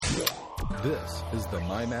This is the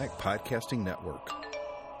MyMac Podcasting Network.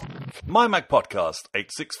 MyMac Podcast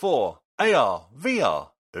 864 AR VR.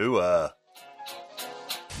 Ooh.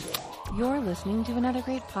 You're listening to another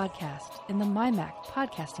great podcast in the MyMac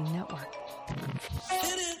Podcasting Network.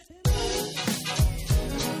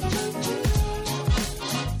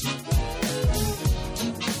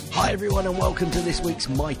 Hi everyone and welcome to this week's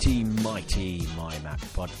mighty MyMac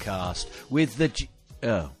podcast with the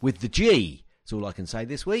G. That's all I can say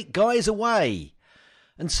this week. Guy's away.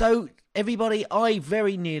 And so, everybody, I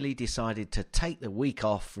very nearly decided to take the week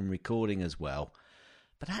off from recording as well.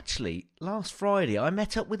 But actually, last Friday I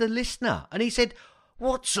met up with a listener and he said,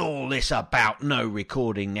 "What's all this about no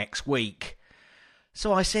recording next week?"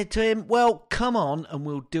 So I said to him, "Well, come on and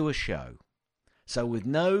we'll do a show." So with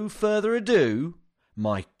no further ado,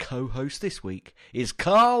 my co-host this week is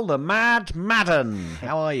Carl the Mad Madden.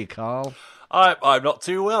 How are you, Carl? I'm not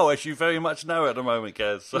too well, as you very much know at the moment,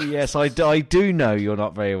 Gaz. Yes, I do know you're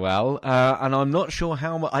not very well, and I'm not sure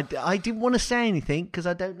how much. I didn't want to say anything because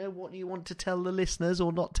I don't know what you want to tell the listeners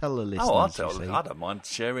or not tell the listeners. Oh, I'll tell them. I don't mind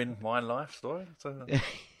sharing my life story. So.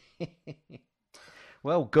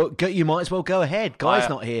 Well, go, you might as well go ahead. Guy's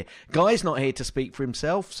not here. Guy's not here to speak for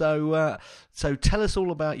himself. So tell us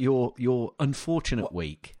all about your unfortunate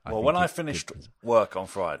week. Well, when I finished work on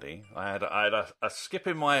Friday, I had a skip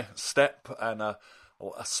in my step and a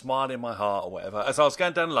smile in my heart or whatever, as I was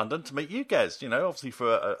going down to London to meet you guys, obviously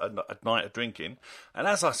for a night of drinking. And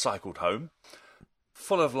as I cycled home,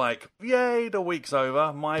 full of yay, the week's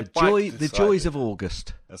over, the joys of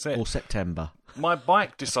August. That's it. Or September. My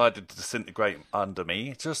bike decided to disintegrate under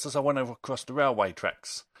me just as I went across the railway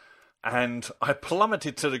tracks. And I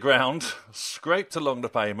plummeted to the ground, scraped along the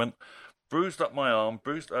pavement, bruised up my arm,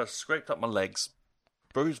 scraped up my legs,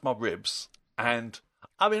 bruised my ribs, and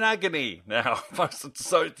I'm in agony now.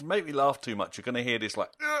 So to make me laugh too much, you're going to hear this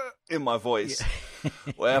in my voice,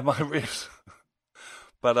 where my ribs...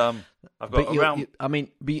 But I've got around.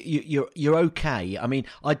 You're okay. I mean,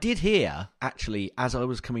 I did hear actually as I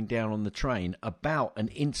was coming down on the train about an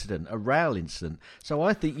incident, a rail incident. So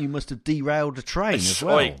I think you must have derailed a train as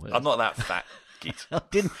well. I'm not that fat, Keith.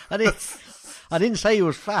 I didn't say you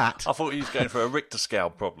was fat. I thought you was going for a Richter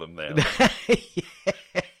scale problem there.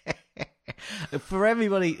 For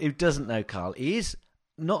everybody who doesn't know, Carl, he's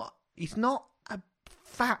not a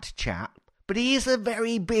fat chap. But he is a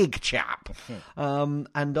very big chap.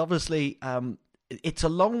 And obviously, it's a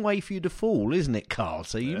long way for you to fall, isn't it, Carl?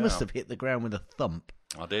 So you must have hit the ground with a thump.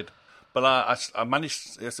 I did. But I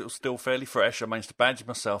managed, yes, it was still fairly fresh. I managed to bandage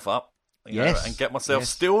myself up and get myself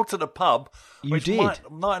still to the pub. Which might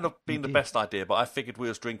not have been the best idea, but I figured we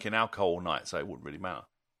was drinking alcohol all night, so it wouldn't really matter.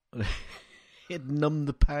 It numbed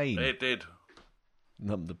the pain. It did.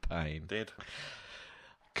 Numbed the pain. It did.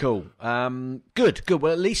 Cool. Good.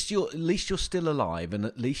 Well, at least you're still alive, and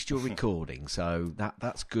at least you're recording. So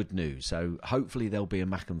that's good news. So hopefully there'll be a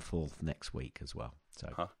Mac and Forth next week as well.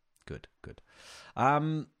 So good.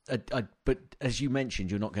 But as you mentioned,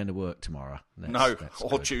 you're not going to work tomorrow. That's or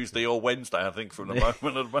good. Tuesday or Wednesday, I think, from the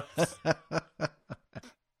moment of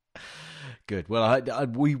Good. Well,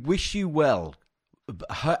 we wish you well.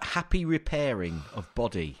 Happy repairing of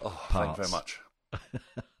body parts. Thank you very much.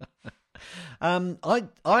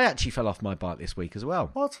 I actually fell off my bike this week as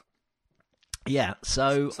well. What? Yeah,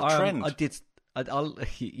 so it's a trend.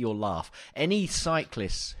 You'll laugh. Any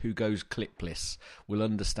cyclist who goes clipless will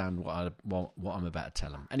understand what I'm about to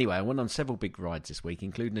tell them. Anyway, I went on several big rides this week,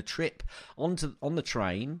 including a trip on the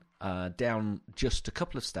train down just a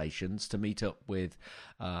couple of stations to meet up with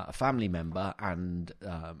a family member and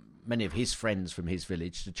many of his friends from his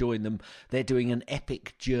village to join them. They're doing an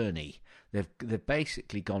epic journey. They've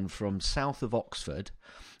basically gone from south of Oxford.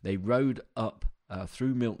 They rode up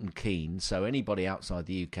through Milton Keynes. So anybody outside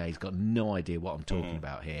the UK has got no idea what I'm talking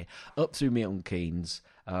about here. Up through Milton Keynes,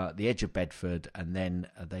 the edge of Bedford, and then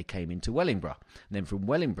they came into Wellingborough. And then from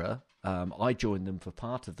Wellingborough, I joined them for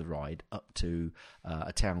part of the ride up to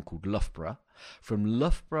a town called Loughborough. From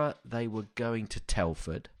Loughborough, they were going to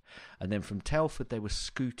Telford. And then from Telford, they were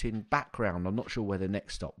scooting back round. I'm not sure where the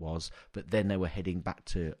next stop was, but then they were heading back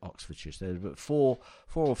to Oxfordshire. So there were four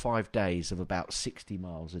or 5 days of about 60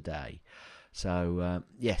 miles a day. So,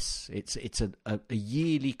 yes, it's a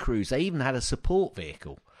yearly cruise. They even had a support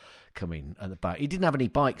vehicle coming at the back. He didn't have any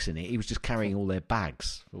bikes in it. He was just carrying all their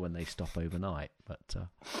bags for when they stop overnight. But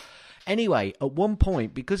anyway, at one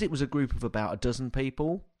point, because it was a group of about a dozen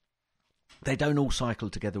people, they don't all cycle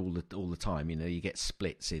together all the time. You get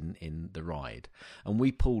splits in the ride. And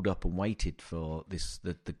we pulled up and waited for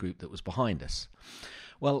the group that was behind us.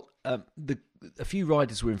 Well, a few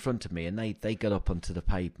riders were in front of me, and they got up onto the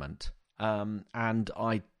pavement. And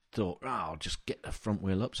I thought, I'll just get the front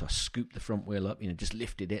wheel up. So I scooped the front wheel up, just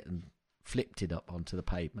lifted it and flipped it up onto the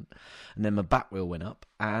pavement. And then my back wheel went up,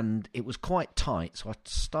 and it was quite tight. So I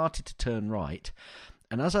started to turn right.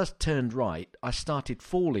 And as I turned right, I started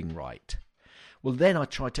falling right. Well, then I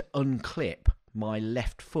tried to unclip my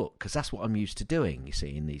left foot, because that's what I'm used to doing, you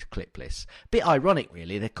see, in these clipless. Bit ironic,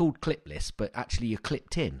 really. They're called clipless, but actually you're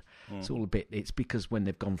clipped in. It's all it's because when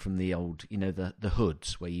they've gone from the old, the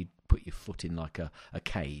hoods where you put your foot in like a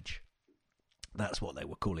cage, that's what they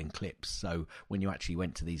were calling clips. So when you actually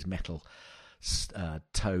went to these metal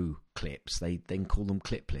toe clips, they then call them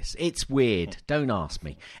clipless. It's weird. Don't ask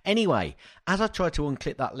me. Anyway, as I tried to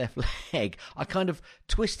unclip that left leg, I kind of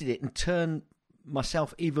twisted it and turned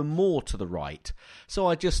myself even more to the right. So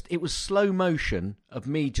it was slow motion of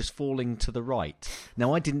me just falling to the right.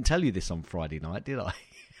 Now, I didn't tell you this on Friday night, did I?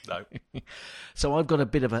 No. So I've got a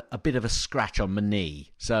bit of a scratch on my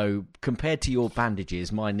knee. So compared to your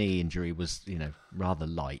bandages, my knee injury was, rather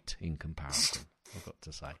light in comparison, I've got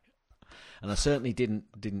to say. And I certainly didn't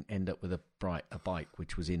end up with a bike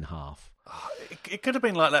which was in half. It could have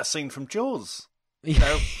been like that scene from Jaws,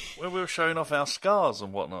 where we were showing off our scars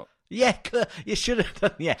and whatnot. Yeah, you should have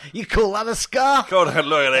done. Yeah, you call that a scar? God,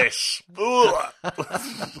 look at this.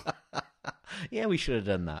 Yeah, we should have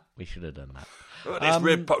done that. Look at this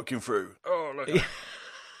rib poking through. Oh, look at that.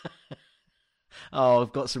 Oh,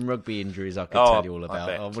 I've got some rugby injuries I could tell you all about.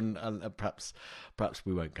 I wouldn't. Perhaps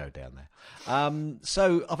we won't go down there.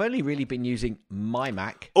 So I've only really been using my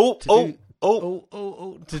Mac to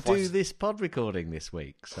do this pod recording this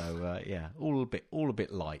week. So yeah, all a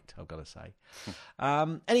bit light, I've got to say.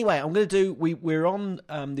 Anyway, I'm going to do. We're on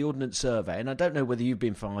the Ordnance Survey, and I don't know whether you've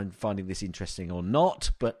been finding this interesting or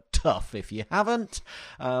not, but tough if you haven't.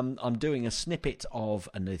 I'm doing a snippet of,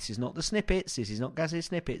 and this is not the snippets. This is not Gaz's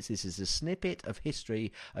snippets. This is a snippet of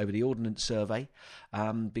history over the Ordnance Survey,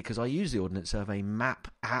 because I use the Ordnance Survey map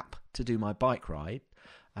app to do my bike ride.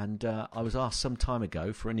 And I was asked some time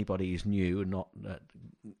ago, for anybody who's new and not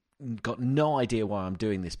got no idea why I'm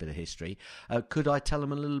doing this bit of history, could I tell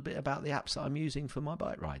them a little bit about the apps that I'm using for my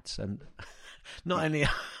bike rides? And not only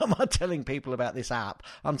am I telling people about this app,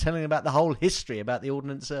 I'm telling them about the whole history about the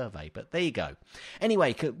Ordnance Survey. But there you go.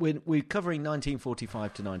 Anyway, we're covering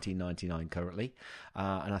 1945 to 1999 currently,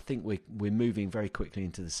 and I think we're moving very quickly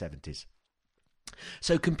into the 70s.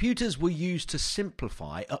 So computers were used to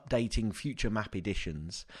simplify updating future map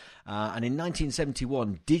editions, and in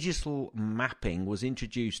 1971 digital mapping was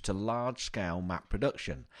introduced to large-scale map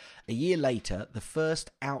production. A year later, the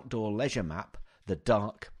first outdoor leisure map, the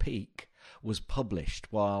Dark Peak, was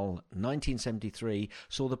published, while 1973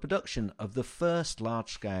 saw the production of the first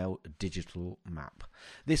large-scale digital map.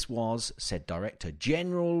 This was, said Director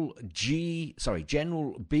General B.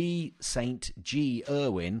 St. G.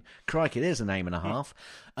 Irwin, crikey, there's a name and a half,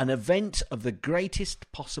 an event of the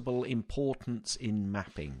greatest possible importance in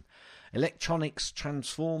mapping. Electronics,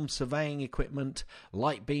 transformed surveying equipment,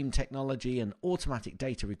 light beam technology and automatic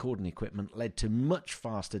data recording equipment led to much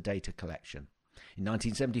faster data collection. In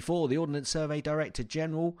 1974, the Ordnance Survey Director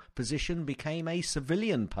General position became a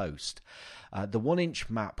civilian post. The 1-inch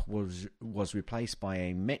map was replaced by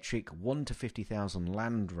a metric 1 to 50,000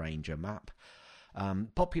 Land Ranger map.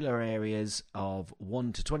 Popular areas of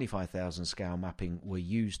 1 to 25,000 scale mapping were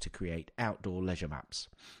used to create outdoor leisure maps,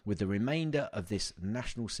 with the remainder of this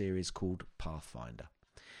national series called Pathfinder.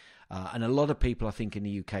 And a lot of people, I think, in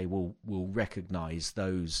the UK will recognise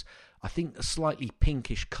those, I think, slightly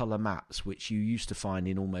pinkish colour maps, which you used to find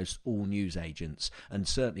in almost all newsagents, and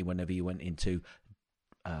certainly whenever you went into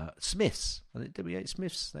Smiths. WH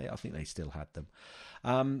Smiths, I think they still had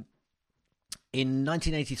them. In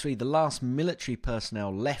 1983, the last military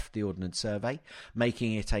personnel left the Ordnance Survey,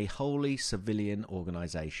 making it a wholly civilian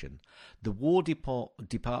organisation. The War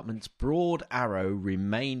Department's broad arrow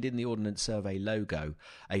remained in the Ordnance Survey logo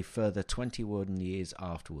a further 21 years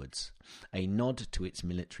afterwards, a nod to its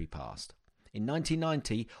military past. In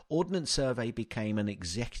 1990, Ordnance Survey became an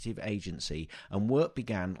executive agency and work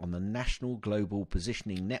began on the National Global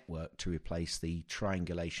Positioning Network to replace the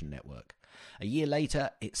Triangulation Network. A year later,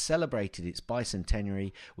 it celebrated its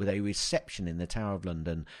bicentenary with a reception in the Tower of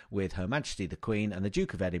London with Her Majesty the Queen and the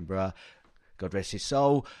Duke of Edinburgh. God rest his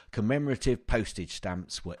soul. Commemorative postage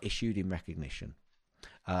stamps were issued in recognition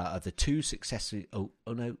of the two successive.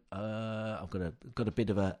 I've got a bit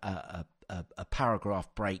of a paragraph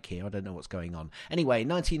break here. I don't know what's going on. Anyway, in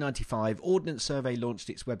 1995, Ordnance Survey launched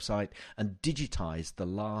its website and digitised the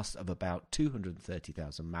last of about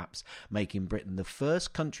 230,000 maps, making Britain the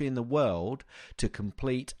first country in the world to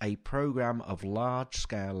complete a programme of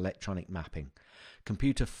large-scale electronic mapping.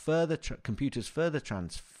 Computers further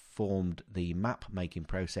transformed transformed the map-making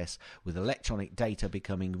process, with electronic data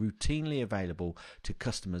becoming routinely available to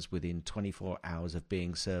customers within 24 hours of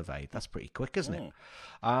being surveyed. That's pretty quick, isn't it?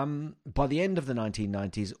 By the end of the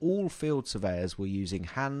 1990s, all field surveyors were using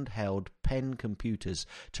handheld pen computers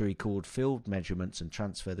to record field measurements and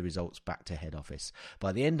transfer the results back to head office.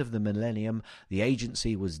 By the end of the millennium, the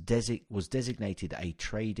agency was designated a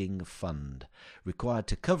trading fund, required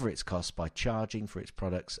to cover its costs by charging for its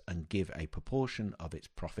products and give a proportion of its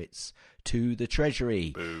profits to the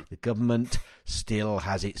Treasury. Boo. The government still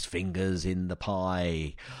has its fingers in the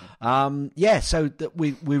pie. So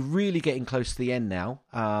we're really getting close to the end now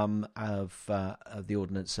of the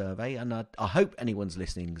Ordnance Survey, and I hope anyone's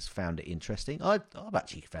listening has found it interesting. I've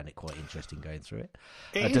actually found it quite interesting going through it.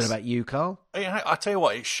 I don't know about you, Carl. I tell you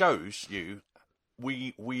what, it shows you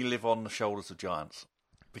we live on the shoulders of giants,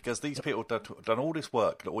 because these people have done all this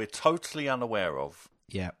work that we're totally unaware of.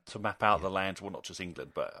 Yeah. To map out the land, well, not just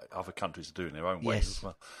England, but other countries are doing their own ways as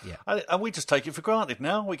well. Yeah. And we just take it for granted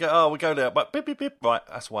now. We go there, but beep, beep, beep. Right,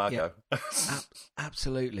 that's why I go.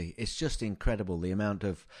 Absolutely. It's just incredible, the amount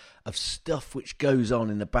of stuff which goes on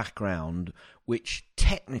in the background, which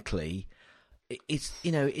technically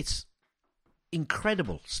it's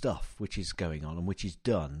incredible stuff which is going on and which is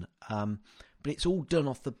done. But it's all done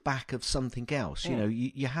off the back of something else. You know,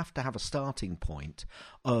 you have to have a starting point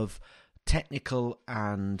of technical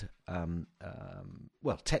and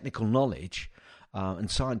technical knowledge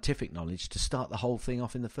and scientific knowledge to start the whole thing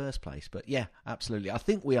off in the first place. But yeah, absolutely. I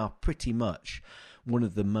think we are pretty much one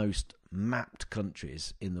of the most mapped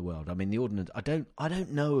countries in the world. I mean, the Ordnance, I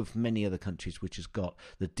don't know of many other countries which has got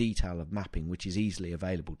the detail of mapping which is easily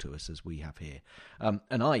available to us as we have here. And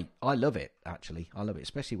I love it, actually. I love it,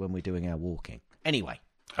 especially when we're doing our walking. Anyway.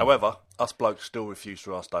 However, us blokes still refuse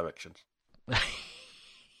to ask directions.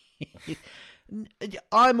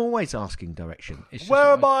 I'm always asking direction. It's just,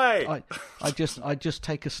 where am I? I just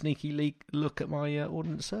take a sneaky look at my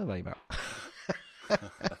Ordnance Survey map.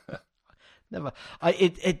 Never.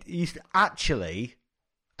 It used to, actually,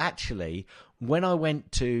 when I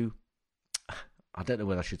went to, I don't know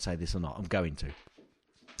whether I should say this or not. I'm going to.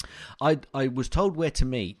 I was told where to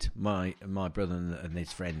meet my brother and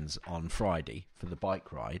his friends on Friday for the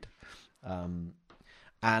bike ride,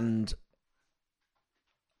 and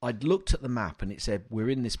I'd looked at the map and it said we're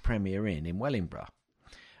in this Premier Inn in Wellingborough,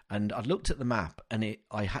 and I'd looked at the map and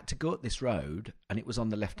I had to go up this road and it was on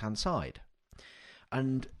the left-hand side,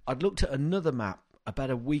 and I'd looked at another map about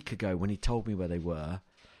a week ago when he told me where they were,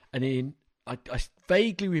 and I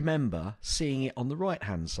vaguely remember seeing it on the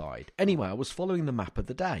right-hand side. Anyway, I was following the map of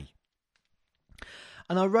the day,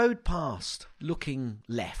 and I rode past looking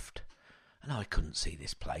left, and I couldn't see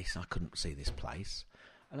this place.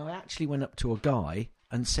 And I actually went up to a guy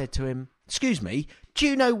and said to him, "Excuse me, do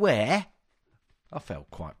you know where?" I felt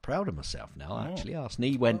quite proud of myself now. I actually asked, and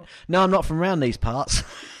he went, "No, I'm not from around these parts."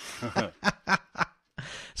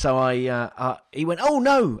 So he went, "Oh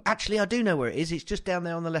no, actually I do know where it is. It's just down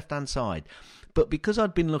there on the left-hand side." But because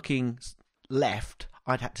I'd been looking left,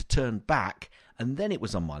 I'd had to turn back, and then it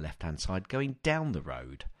was on my left-hand side going down the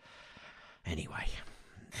road. Anyway,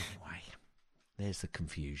 there's the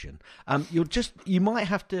confusion. You might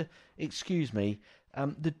have to excuse me.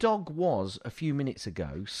 The dog was a few minutes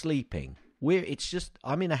ago sleeping.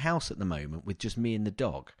 I'm in a house at the moment with just me and the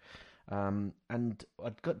dog, and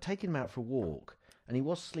I'd taken him out for a walk, and he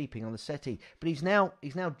was sleeping on the settee, but he's now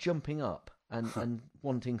jumping up and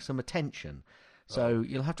wanting some attention. So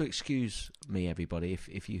you'll have to excuse me, everybody,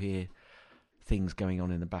 if you hear things going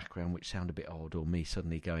on in the background which sound a bit odd, or me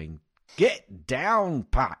suddenly going, "Get down,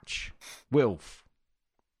 Patch, Wilf,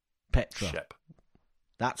 Petra." Shep.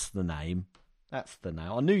 That's the name.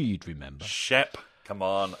 I knew you'd remember. Shep. Come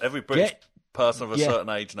on. Every British person of a certain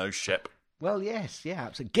age knows Shep. Well, yes, yeah,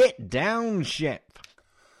 absolutely. Get down, Shep.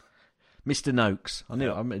 Mr. Noakes. I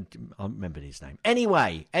knew. I remembered his name.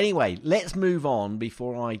 Anyway, let's move on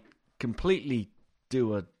before I completely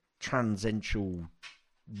do a tangential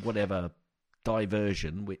whatever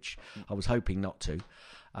diversion, which I was hoping not to,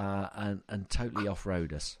 and totally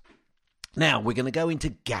off-road us. Now we're going to go into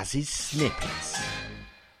Gaz's snippets.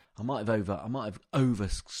 I might have over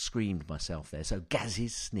screamed myself there. So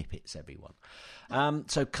Gaz's snippets, everyone.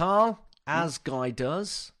 So Carl, as Guy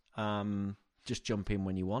does, just jump in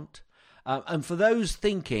when you want. And for those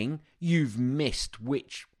thinking you've missed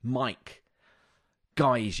which mic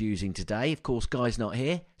Guy is using today, of course Guy's not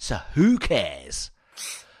here, so who cares?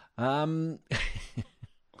 I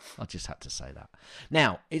just had to say that.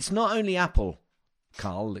 Now, it's not only Apple,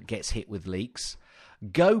 Carl, that gets hit with leaks.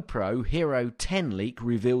 GoPro Hero 10 leak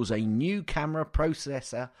reveals a new camera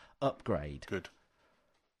processor upgrade. Good.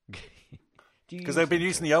 Do Because they've been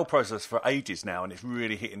using the old processor for ages now, and it's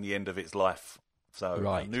really hitting the end of its life. So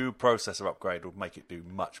a new processor upgrade will make it do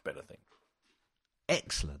much better things.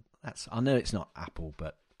 Excellent. I know it's not Apple,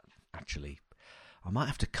 but actually, I might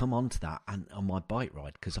have to come on to that and on my bike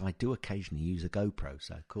ride, because I do occasionally use a GoPro.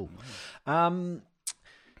 So cool.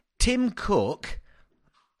 Tim Cook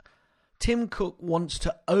wants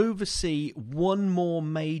to oversee one more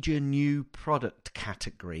major new product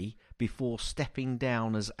category before stepping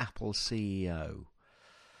down as Apple CEO.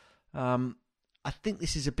 I think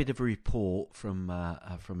this is a bit of a report from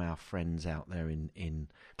our friends out there in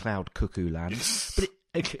Cloud Cuckoo Land,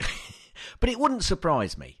 but it wouldn't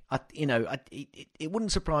surprise me. It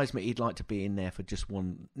wouldn't surprise me he'd like to be in there for just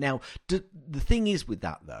one. Now, the thing is with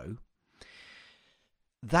that though,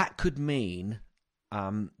 that could mean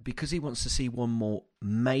because he wants to see one more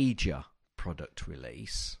major product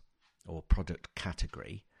release or product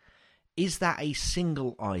category. Is that a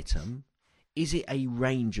single item? Is it a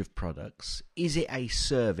range of products? Is it a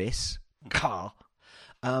service, car?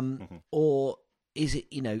 Or is it,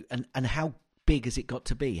 and how big has it got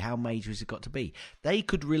to be? How major has it got to be? They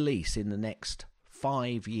could release in the next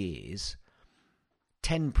 5 years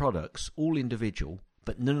 10 products, all individual,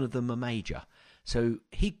 but none of them are major. So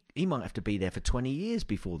he might have to be there for 20 years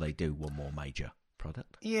before they do one more major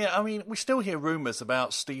product. Yeah, I mean, we still hear rumours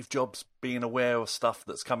about Steve Jobs being aware of stuff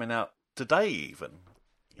that's coming out today even.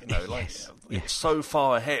 It's so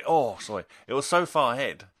far ahead. Oh, sorry. It was so far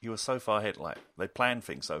ahead. He was so far ahead, like, they planned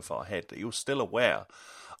things so far ahead that he was still aware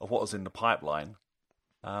of what was in the pipeline.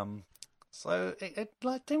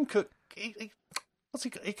 Like Tim Cook, he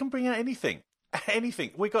can bring out anything. Anything.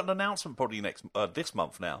 We got an announcement probably this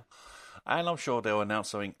month now, and I'm sure they'll announce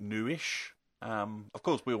something newish. Of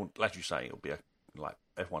course, as you say, it'll be like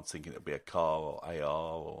everyone's thinking it'll be a car or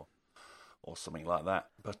AR or something like that.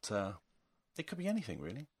 But it could be anything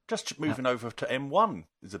really. Just moving over to M1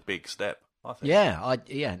 is a big step, I think. Yeah.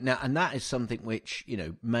 Now, and that is something which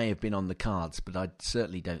may have been on the cards, but I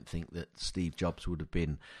certainly don't think that Steve Jobs would have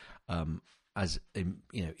been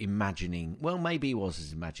imagining. Well, maybe he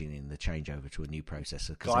was imagining the changeover to a new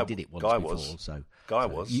processor because he did it once before. Guy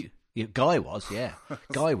was. Guy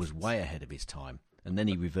was way ahead of his time, and then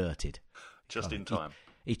he reverted. Just in time.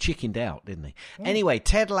 He chickened out, didn't he? Anyway,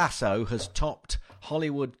 Ted Lasso has topped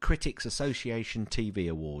Hollywood Critics Association TV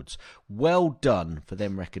Awards. Well done for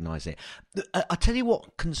them recognising it. I tell you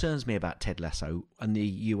what concerns me about Ted Lasso and the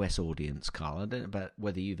US audience, Carl. I don't know about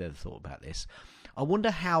whether you've ever thought about this. I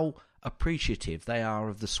wonder how appreciative they are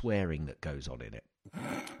of the swearing that goes on in it.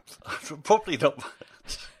 Probably not.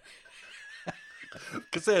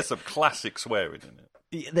 Because there's some classic swearing in it.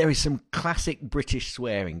 There is some classic British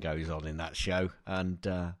swearing goes on in that show, and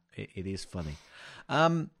it is funny.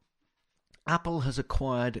 Apple has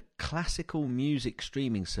acquired classical music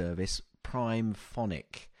streaming service Prime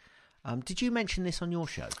Phonic. Did you mention this on your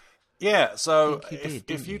show? Yeah, so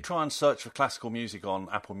if you try and search for classical music on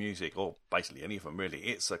Apple Music, or basically any of them really,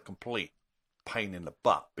 it's a complete pain in the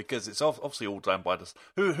butt, because it's obviously all done by the...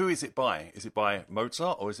 Who is it by? Is it by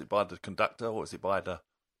Mozart, or is it by the conductor, or is it by the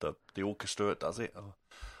orchestra that does it?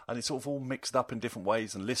 And it's sort of all mixed up in different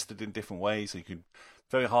ways and listed in different ways, and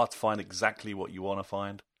very hard to find exactly what you want to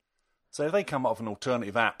find. So if they come up with an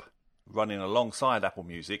alternative app running alongside Apple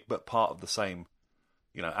Music, but part of the same,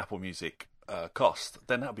 Apple Music cost,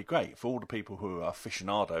 then that'd be great for all the people who are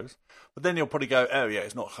aficionados. But then you'll probably go, oh yeah,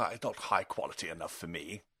 it's not high quality enough for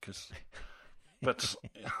me, but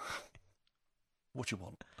what do you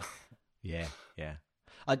want? Yeah.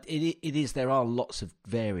 It is. There are lots of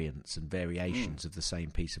variants and variations of the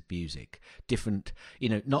same piece of music. Different,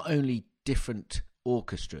 not only different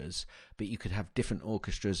orchestras, but you could have different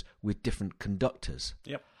orchestras with different conductors.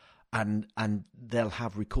 Yep. And they'll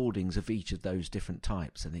have recordings of each of those different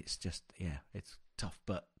types, and it's just it's tough,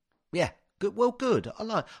 but good. Well, good. I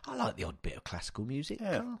like the odd bit of classical music.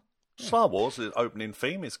 Yeah. Star Wars, the opening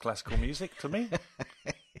theme is classical music to me.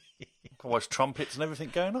 Otherwise, trumpets and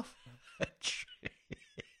everything going off.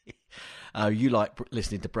 You like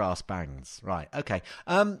listening to brass bands. Right, okay.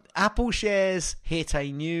 Apple shares hit a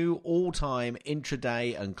new all-time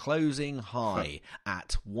intraday and closing high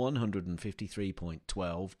at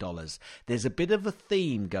 $153.12. There's a bit of a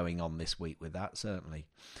theme going on this week with that, certainly.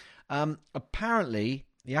 Apparently,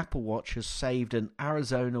 the Apple Watch has saved an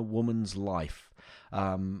Arizona woman's life.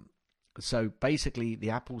 So basically,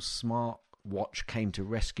 the Apple Smart Watch came to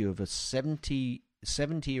rescue of a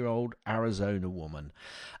 70-year-old Arizona woman.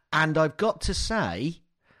 And I've got to say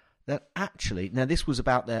that actually, now this was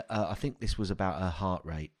about I think this was about her heart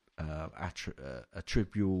rate,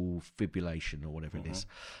 atrial fibrillation or whatever it is.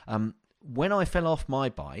 When I fell off my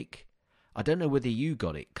bike, I don't know whether you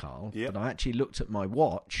got it, Carl, Yep. but I actually looked at my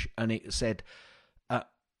watch and it said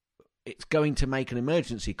it's going to make an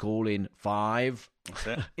emergency call in 5. That's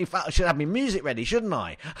it. In fact, I should have my music ready, shouldn't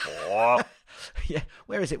I? Oh. Yeah,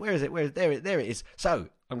 where is it? There it is. So,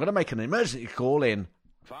 I'm going to make an emergency call in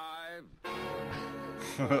 5,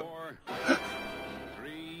 4,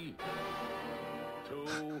 3,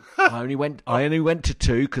 2. I only went to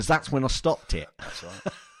 2 because that's when I stopped it. That's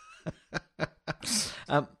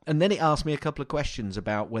right. And then it asked me a couple of questions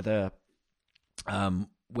about whether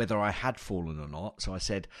I had fallen or not. So I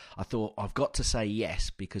thought I've got to say yes,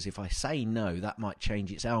 because if I say no, that might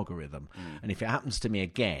change its algorithm. And if it happens to me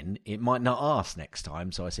again, it might not ask next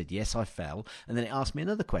time. So I said, yes, I fell. And then it asked me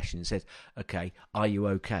another question. It said, okay, are you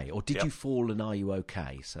okay? Or did Yep. you fall and are you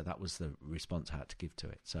okay? So that was the response I had to give to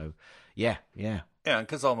it. So, yeah. Yeah, and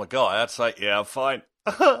because I'm a guy, I'd say, yeah, I'm fine.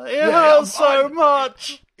 It Yeah, hurts so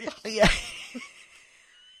much. Yeah.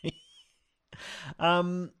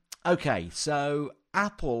 Okay, so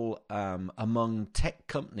Apple, among tech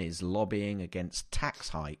companies lobbying against tax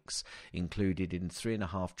hikes included in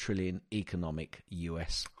 $3.5 trillion economic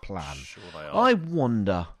US plan. Sure they are. I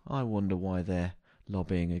wonder why they're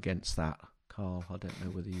lobbying against that. Carl, I don't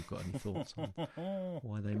know whether you've got any thoughts on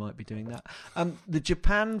why they might be doing that. The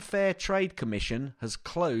Japan Fair Trade Commission has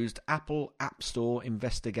closed Apple App Store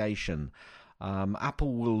investigation.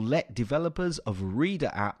 Apple will let developers of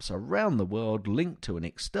reader apps around the world link to an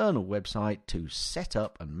external website to set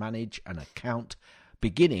up and manage an account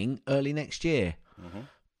beginning early next year.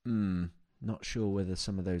 Not sure whether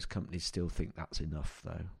some of those companies still think that's enough,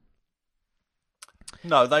 though.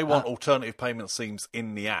 No, they want alternative payment schemes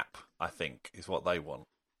in the app, I think, is what they want.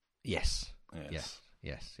 Yes. Yes.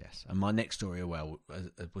 Yes. And my next story,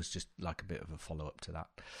 was just like a bit of a follow-up to that.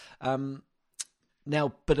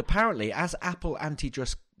 Now, but apparently, as Apple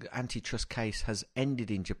antitrust case has ended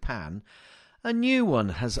in Japan, a new one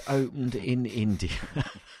has opened in India.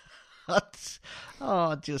 I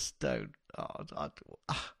just don't.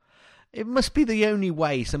 It must be the only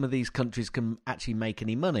way some of these countries can actually make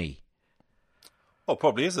any money. Well,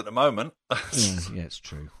 probably is at the moment. Yeah, it's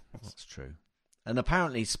true. That's true. And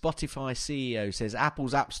apparently, Spotify CEO says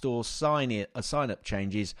Apple's App Store sign-up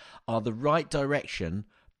changes are the right direction,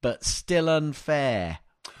 but still unfair.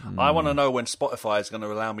 I want to know when Spotify is going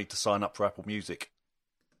to allow me to sign up for Apple Music.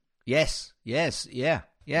 Yes, yeah.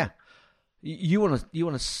 You want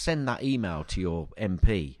to send that email to your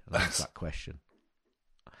MP and ask that question.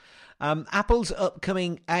 Apple's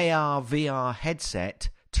upcoming AR/VR headset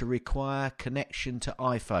to require connection to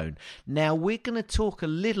iPhone. Now, we're going to talk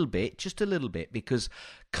just a little bit, because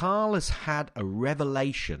Carl has had a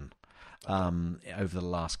revelation over the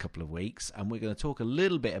last couple of weeks, and we're going to talk a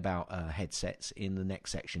little bit about headsets in the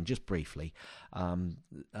next section, just briefly, and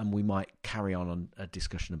we might carry on a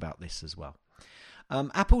discussion about this as well.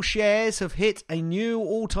 Apple shares have hit a new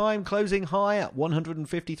all-time closing high at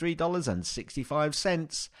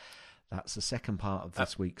 $153.65. That's the second part of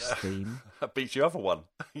this week's theme. That beats your other one.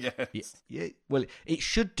 Yes. Yeah, well, it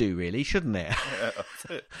should do, really, shouldn't it? Yeah, that's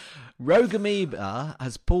it. Rogue Amoeba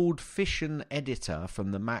has pulled Fission Editor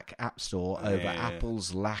from the Mac App Store over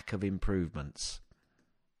Apple's lack of improvements.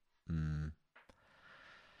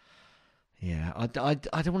 Yeah, I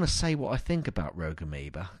don't want to say what I think about Rogue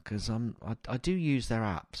Amoeba, because I do use their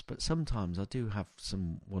apps, but sometimes I do have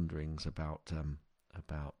some wonderings about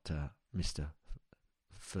Mr.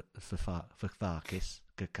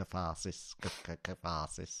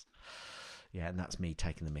 Catharsis. Yeah, and that's me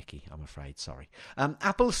taking the mickey, I'm afraid. Sorry.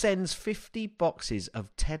 Apple sends 50 boxes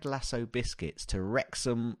of Ted Lasso biscuits to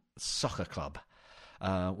Wrexham Soccer Club,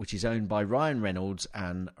 which is owned by Ryan Reynolds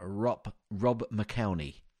and Rob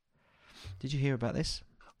McElhenney. Did you hear about this?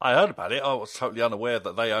 I heard about it. I was totally unaware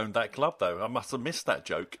that they owned that club, though. I must have missed that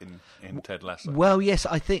joke in Ted Lasso. Well, yes,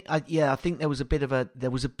 I think there was a bit of a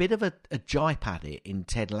jipe at it in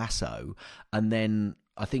Ted Lasso, and then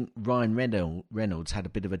I think Ryan Reynolds had a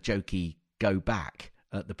bit of a jokey go back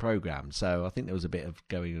at the programme. So I think there was a bit of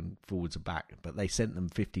going forwards and back, but they sent them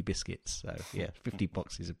 50 biscuits. So yeah, 50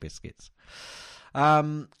 boxes of biscuits.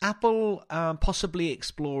 Apple possibly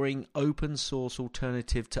exploring open source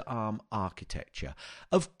alternative to ARM architecture.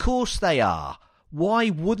 Of course they are. Why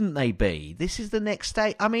wouldn't they be? This is the next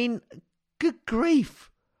stage. I mean, good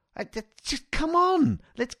grief. Just come on.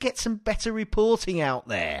 Let's get some better reporting out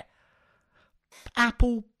there.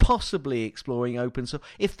 Apple possibly exploring open source.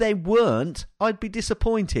 If they weren't, I'd be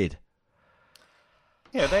disappointed.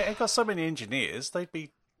 Yeah, they've got so many engineers. They'd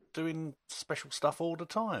be doing special stuff all the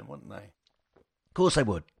time, wouldn't they? Of course they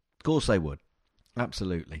would.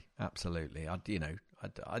 Absolutely.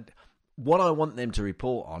 What I want them to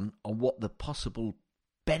report on what the possible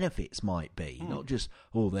benefits might be, not just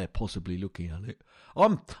they're possibly looking at it.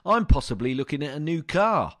 I'm possibly looking at a new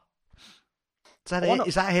car. Is that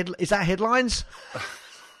it? Is that headlines?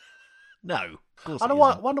 No, of course. I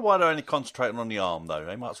wonder why they're only concentrating on the arm though.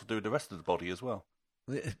 They might as well do the rest of the body as well.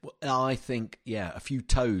 I think a few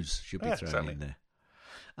toes should be thrown in there.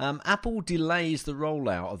 Apple delays the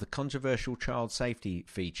rollout of the controversial child safety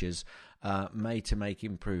features made to make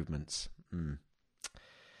improvements.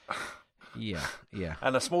 Yeah.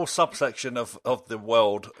 And a small subsection of the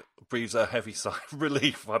world breathes a heavy sigh of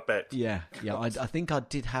relief, I bet. Yeah. I think I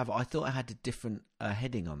thought I had a different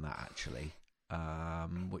heading on that, actually,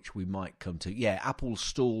 which we might come to. Yeah, Apple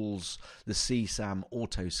stalls the CSAM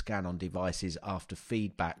auto scan on devices after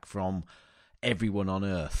feedback from everyone on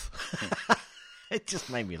Earth. It just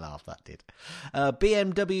made me laugh, that did.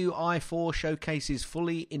 BMW i4 showcases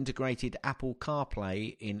fully integrated Apple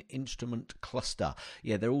CarPlay in instrument cluster.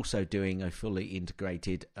 Yeah, they're also doing a fully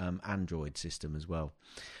integrated Android system as well.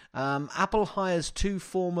 Apple hires 2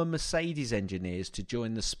 former Mercedes engineers to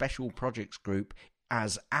join the special projects group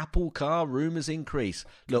as Apple car rumours increase.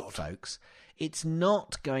 Look, folks, it's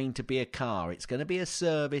not going to be a car. It's going to be a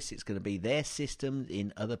service. It's going to be their system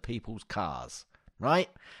in other people's cars. Right?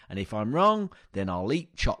 And if I'm wrong, then I'll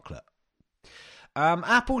eat chocolate.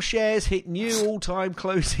 Apple shares hit new all-time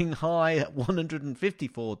closing high at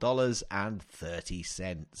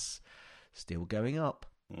 $154.30. Still going up.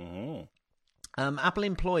 Mm-hmm. Apple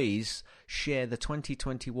employees share the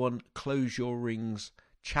 2021 Close Your Rings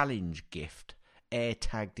Challenge gift.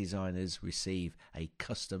 AirTag designers receive a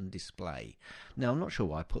custom display. Now, I'm not sure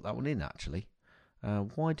why I put that one in, actually.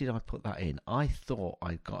 Why did I put that in? I thought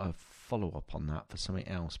I got a follow-up on that for something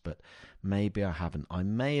else, but maybe I haven't. I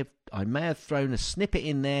may have thrown a snippet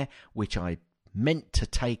in there which I meant to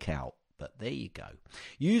take out, but there you go.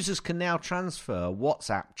 Users can now transfer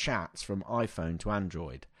WhatsApp chats from iPhone to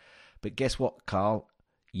Android. But guess what, Carl?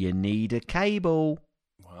 You need a cable.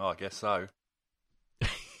 Well, I guess so.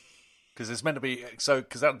 Because it's meant to be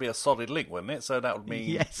because that would be a solid link, wouldn't it? So that would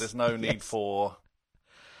mean there's no need for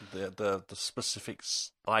the specific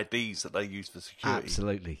IDs that they use for security.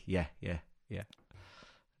 Absolutely, yeah.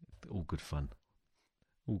 All good fun.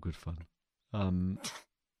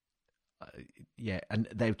 Yeah, and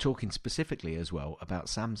they were talking specifically as well about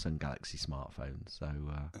Samsung Galaxy smartphones. So,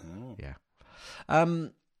 yeah.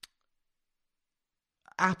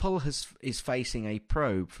 Apple is facing a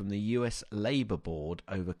probe from the US Labour Board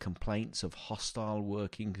over complaints of hostile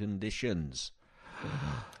working conditions.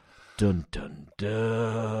 Dun, dun,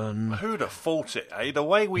 dun. Who'd have thought it, eh? The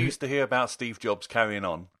way we used to hear about Steve Jobs carrying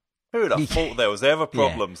on. Who'd have thought there was ever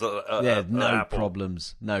problems at Apple?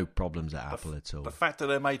 No problems at Apple at all. The fact that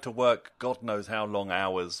they're made to work God knows how long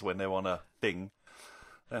hours when they're on a thing.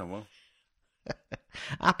 Oh, well.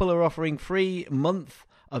 Apple are offering free month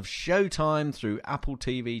of Showtime through Apple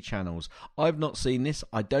TV channels. I've not seen this.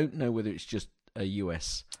 I don't know whether it's just a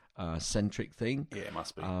US centric thing. Yeah, it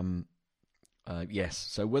must be. Yes,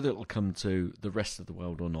 so whether it'll come to the rest of the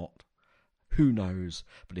world or not, who knows?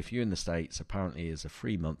 But if you're in the States, apparently there's a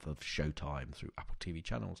free month of Showtime through Apple TV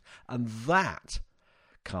channels. And that,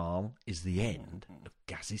 Carl, is the end of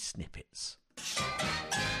Gaz's Snippets.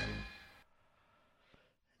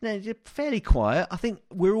 Now, you're fairly quiet. I think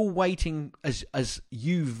we're all waiting, as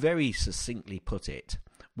you very succinctly put it,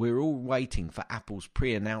 we're all waiting for Apple's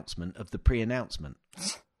pre-announcement of the pre-announcement.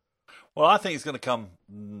 Well, I think it's going to come,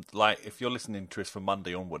 like, if you're listening to us from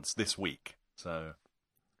Monday onwards, this week. So,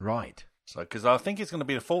 right. So, because I think it's going to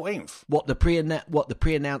be the 14th. What the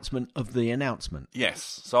pre-announcement of the announcement?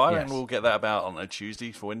 Yes. So I reckon we'll get that about on a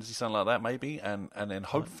Tuesday for Wednesday, something like that, maybe, and then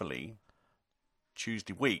hopefully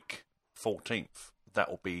Tuesday week, 14th, that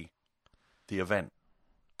will be the event.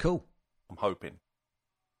 Cool. I'm hoping.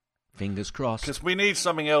 Fingers crossed. Because we need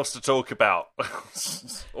something else to talk about.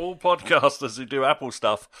 All podcasters who do Apple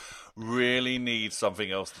stuff really need something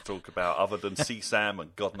else to talk about other than CSAM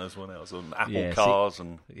and God knows what else, and Apple cars.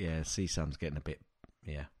 CSAM's getting a bit...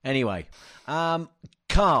 Yeah. Anyway,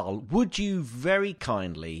 Carl, would you very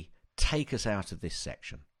kindly take us out of this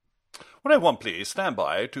section? Well, everyone, please stand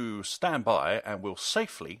by and we'll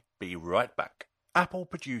safely be right back. Apple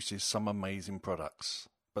produces some amazing products,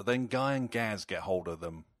 but then Guy and Gaz get hold of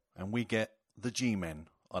them, and we get the G-Men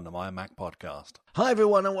on the My Mac podcast. Hi,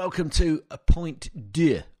 everyone, and welcome to a point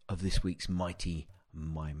deux of this week's mighty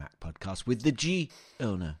My Mac podcast with the G...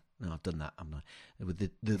 Oh, no, I've done that, haven't I? With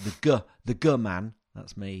the G man,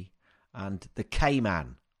 that's me, and the K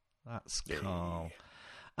man, that's Carl.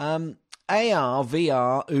 AR,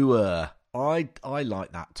 VR, ooh, I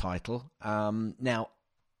like that title. Now,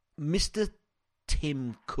 Mr.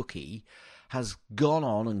 Tim Cookey has gone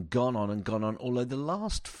on and gone on and gone on, although the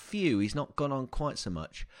last few he's not gone on quite so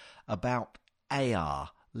much about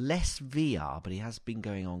AR. Less VR, but he has been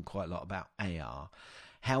going on quite a lot about AR.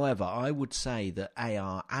 However, I would say that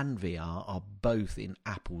AR and VR are both in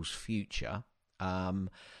Apple's future.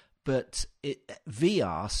 But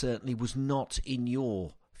VR certainly was not in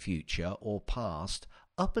your future or past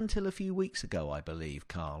up until a few weeks ago, I believe,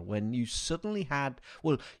 Carl, when you suddenly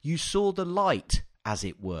you saw the light, as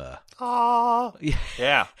it were. Ah,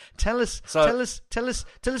 yeah. Tell us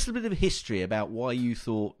a bit of history about why you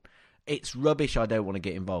thought it's rubbish, I don't want to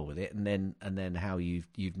get involved with it, and then how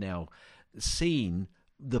you've now seen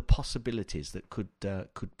the possibilities that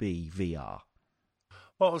could be VR.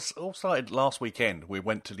 Well, it all started last weekend. We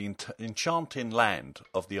went to the enchanting land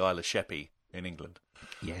of the Isle of Sheppey in England.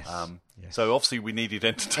 Yes. Yes. So obviously we needed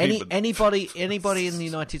entertainment. Anybody in the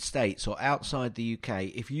United States or outside the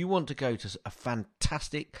UK, if you want to go to a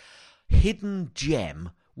fantastic hidden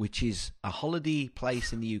gem, which is a holiday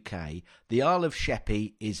place in the UK, the Isle of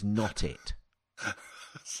Sheppey is not it.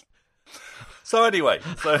 So anyway,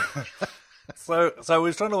 so we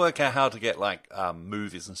was trying to work out how to get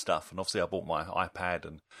movies and stuff, and obviously I bought my iPad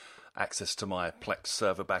and access to my Plex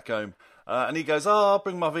server back home. And he goes, "Oh, I'll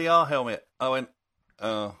bring my VR helmet." I went,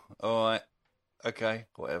 "Oh, all right, okay,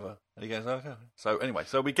 whatever." And he goes, "Okay." So anyway,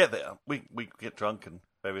 so we get there, we get drunk and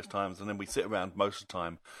various times, and then we sit around most of the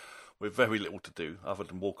time with very little to do other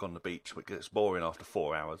than walk on the beach, which gets boring after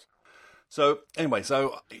 4 hours. So anyway,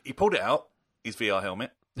 so he pulled it out, his VR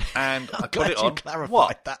helmet, and I put it on.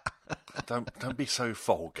 Clarified that. Don't be so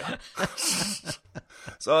vulgar.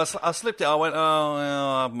 So I slipped it. I went, "Oh,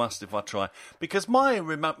 I must if I try," because my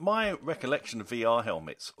recollection of VR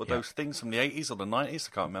helmets were those things from the 80s or the 90s.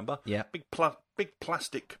 I can't remember. Yeah, big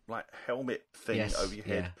plastic helmet thing over your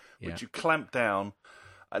head, which you clamp down.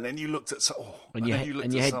 And then you looked at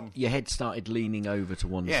your head started leaning over to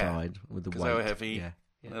one side with the weight. They were heavy. Yeah.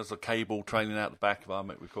 There was a cable trailing out the back, if I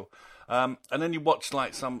recall. And then you watched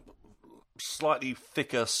some slightly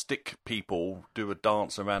thicker stick people do a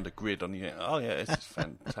dance around a grid on you. Oh yeah, this is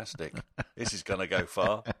fantastic. This is going to go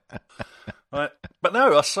far. Right. But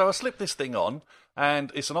no, so I slipped this thing on, and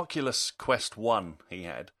it's an Oculus Quest 1 he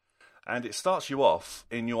had. And it starts you off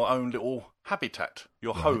in your own little habitat,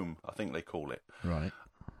 your home, I think they call it. Right.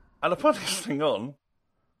 And I put this thing on,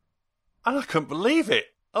 and I couldn't believe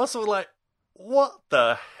it. I was sort of like, what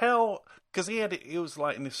the hell? Because he was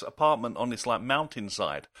in this apartment on this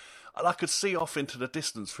mountainside, and I could see off into the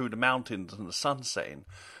distance through the mountains and the sun setting,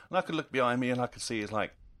 and I could look behind me and I could see his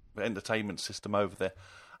entertainment system over there,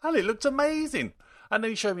 and it looked amazing. And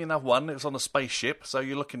then he showed me another one. It was on a spaceship, so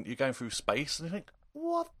you're going through space, and you think,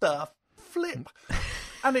 what the flip?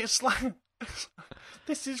 And it's like,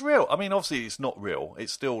 this is real. I mean, obviously it's not real.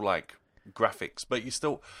 It's still graphics, but you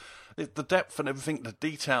still, the depth and everything, the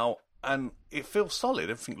detail, and it feels solid.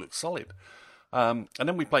 Everything looks solid. And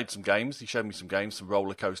then we played some games. He showed me some games, some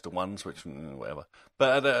roller coaster ones, which whatever.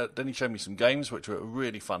 But then he showed me some games which were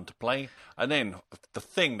really fun to play. And then the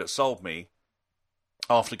thing that sold me,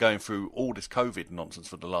 after going through all this COVID nonsense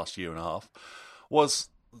for the last year and a half, was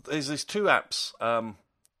there's these two apps.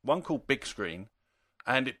 One called Big Screen,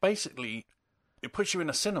 and it puts you in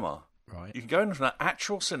a cinema. Right. You can go into an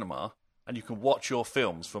actual cinema, and you can watch your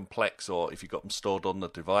films from Plex, or if you've got them stored on the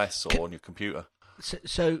device or on your computer.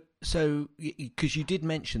 So, because you did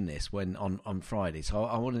mention this when on Friday, so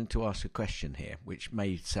I wanted to ask a question here, which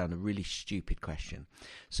may sound a really stupid question.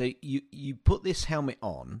 So you put this helmet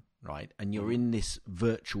on, right, and you're in this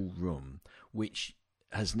virtual room, which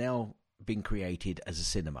has now been created as a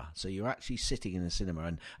cinema. So you're actually sitting in a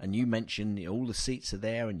cinema, and you mentioned all the seats are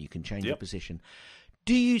there, and you can change your position.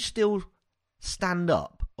 Do you still stand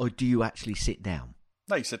up, or do you actually sit down?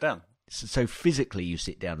 No, you sit down. So physically you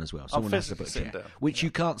sit down as well. Someone has to put a chair, down. Which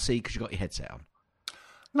you can't see because you've got your headset on.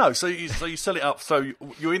 No, so you set it up, so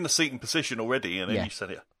you're in the seating position already, and then you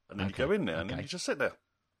set it up, and then you go in there, and then you just sit there.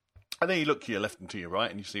 And then you look to your left and to your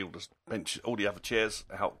right, and you see all the bench, all the other chairs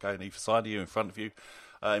out going either side of you, in front of you.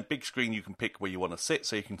 In Big Screen, you can pick where you want to sit,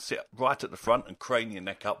 so you can sit right at the front and crane your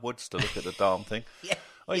neck upwards to look at the darn thing.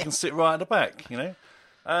 Or you can sit right at the back,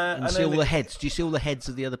 and see all the heads. Do you see all the heads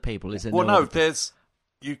of the other people? Is there there's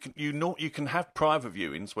you can have private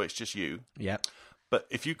viewings where it's just you. Yeah. But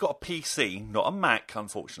if you've got a PC, not a Mac,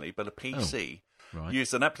 unfortunately, but a PC,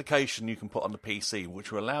 use an application you can put on the PC,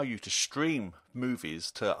 which will allow you to stream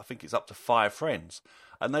movies to, I think it's up to 5 friends,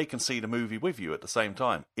 and they can see the movie with you at the same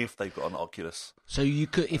time if they've got an Oculus. So you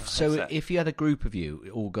could, if you had a group of you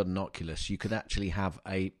all got an Oculus, you could actually have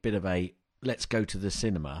a bit of a let's go to the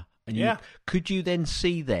cinema, and could you then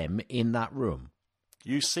see them in that room?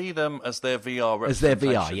 You see them as their VR As their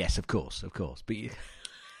representation. VR, yes, of course. But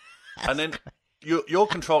And then you're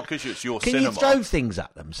controlled because it's your can cinema. you throw things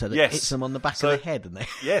at them so that Yes. it hits them on the back So- of the head? And they...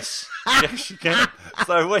 Yes, yes, you can.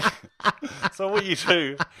 So what you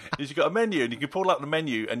do is you've got a menu, and you can pull up the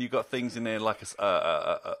menu, and you've got things in there like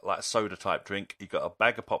a soda type drink. You've got a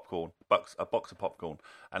bag of popcorn, a box of popcorn,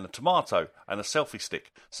 and a tomato, and a selfie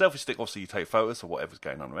stick. Selfie stick, obviously, you take photos of whatever's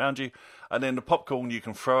going on around you, and then the popcorn you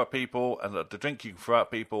can throw at people, and the drink you can throw at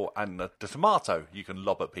people, and the tomato you can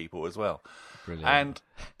lob at people as well. Brilliant. And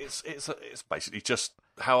it's basically just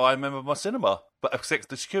how I remember my cinema, but except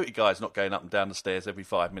the security guy's not going up and down the stairs every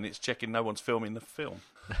 5 minutes checking no one's filming the film.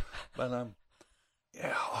 But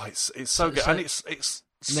yeah, it's so good, and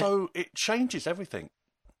it changes everything.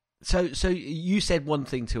 So you said one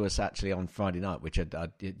thing to us actually on Friday night, which you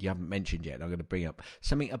haven't mentioned yet. And I'm going to bring up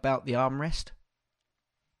something about the armrest.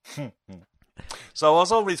 So I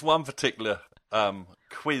was on this one particular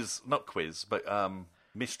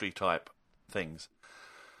mystery type things.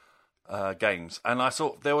 Games, and I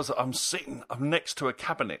thought I'm next to a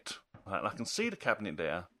cabinet, right, and I can see the cabinet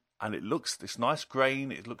there, and it looks this nice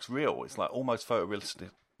grain. It looks real. It's like almost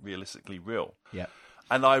realistically real. Yeah.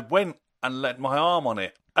 And I went and let my arm on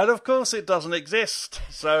it, and of course it doesn't exist.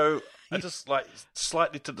 So I just like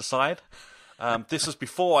slightly to the side. This was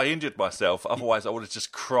before I injured myself. Otherwise, I would have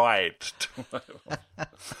just cried.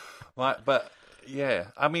 Right, but yeah,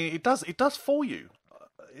 I mean, it does for you.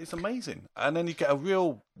 It's amazing. And then you get a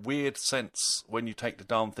real weird sense when you take the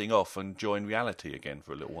darn thing off and join reality again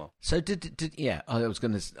for a little while. So did I was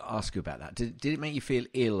going to ask you about that. Did it make you feel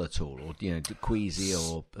ill at all, or queasy,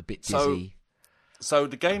 or a bit dizzy? So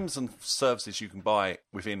the games and services you can buy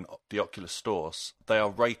within the Oculus stores, they are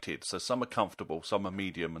rated. So some are comfortable, some are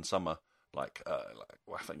medium, and some are like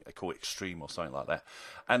I think they call it extreme or something like that.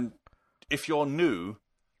 And if you're new,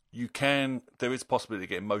 there is a possibility of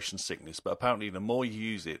getting motion sickness, but apparently the more you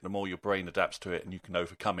use it, the more your brain adapts to it, and you can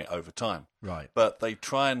overcome it over time. Right. But they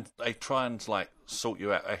try and like sort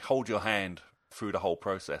you out. They hold your hand through the whole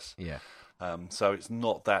process. Yeah. So it's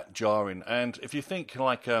not that jarring. And if you think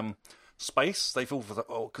like space, they feel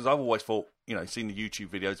because I've always thought, seen the YouTube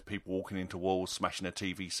videos of people walking into walls, smashing their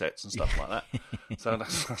TV sets and stuff like that. So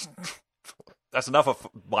that's another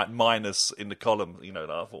minus in the column, that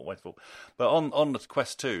I've always thought. But on the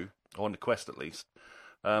Quest 2, or on the Quest at least,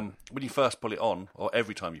 when you first pull it on, or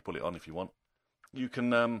every time you pull it on if you want, you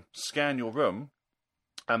can scan your room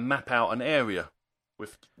and map out an area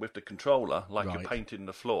with the controller, like Right. you're painting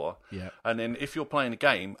the floor. Yeah. And then if you're playing a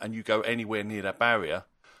game and you go anywhere near that barrier,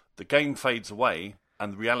 the game fades away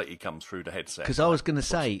and the reality comes through the headset. Because I was going to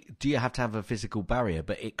say, do you have to have a physical barrier?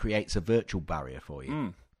 But it creates a virtual barrier for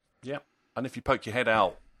you. Yeah. And if you poke your head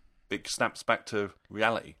out, it snaps back to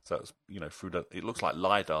reality. So it's through it looks like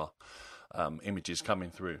LiDAR images coming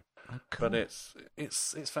through. Oh, cool. But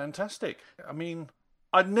it's fantastic. I mean,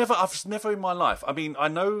 I've never in my life. I mean, I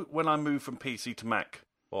know when I moved from PC to Mac,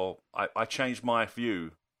 or I changed my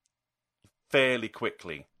view fairly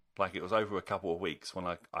quickly. Like it was over a couple of weeks when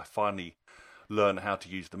I finally learned how to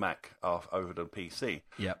use the Mac over the PC.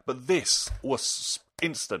 Yeah. But this was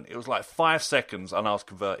instant. It was like 5 seconds and I was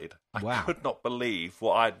converted. I Wow. could not believe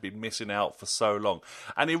what I'd been missing out for so long.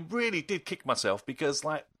 And it really did kick myself because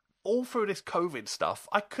like all through this COVID stuff,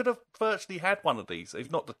 I could have virtually had one of these.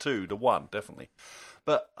 If not the two, the one, definitely.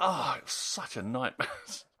 But, it was such a nightmare.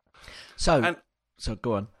 So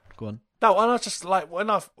go on. No, and I was just like,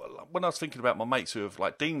 when I was thinking about my mates who have,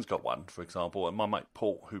 like, Dean's got one, for example, and my mate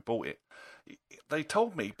Paul, who bought it, they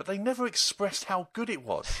told me, but they never expressed how good it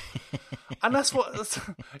was. And that's what,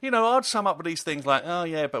 I'd sum up with these things like, oh,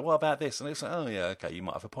 yeah, but what about this? And it's like, oh, yeah, okay, you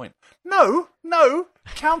might have a point. No,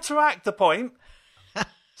 counteract the point.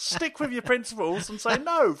 Stick with your principles and say,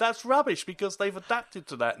 no, that's rubbish because they've adapted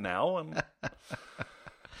to that now. And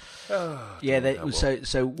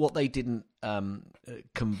So what they didn't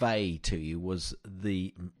convey to you was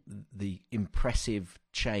the impressive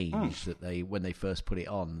change that when they first put it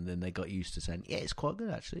on, and then they got used to saying, yeah, it's quite good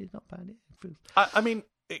actually, it's not bad. It feels... I mean,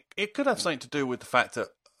 it could have something to do with the fact that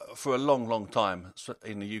for a long, long time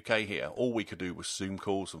in the UK here, all we could do was Zoom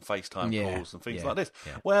calls and FaceTime calls and things like this.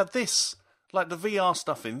 Yeah. Where this, like the VR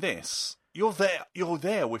stuff in this, you're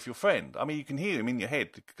there with your friend. I mean, you can hear him in your head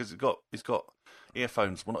because it's got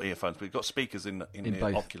earphones. Well, not earphones, but it's got speakers in the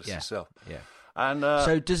both. Oculus itself. Yeah. And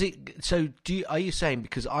are you saying,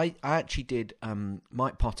 because I actually did,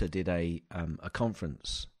 Mike Potter did a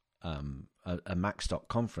conference, a MacStock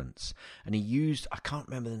conference, and he used, I can't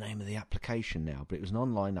remember the name of the application now, but it was an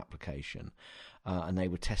online application, and they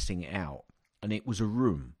were testing it out, and it was a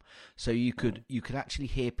room, so you could actually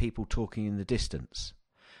hear people talking in the distance.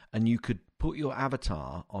 and you could put your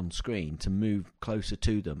avatar on screen to move closer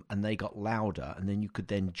to them, and they got louder, and then you could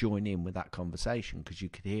then join in with that conversation because you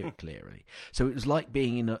could hear it clearly. So it was like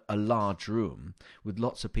being in a large room with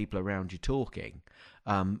lots of people around you talking,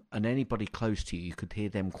 and anybody close to you, you could hear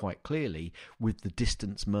them quite clearly with the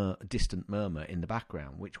distant murmur in the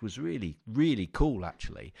background, which was really, really cool,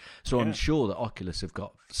 actually. So I'm sure that Oculus have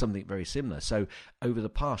got something very similar. So over the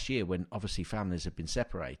past year, when obviously families have been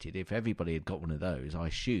separated, if everybody had got one of those, I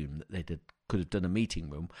assume that they could have done a meeting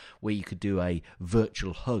room where you could do a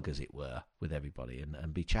virtual hug, as it were, with everybody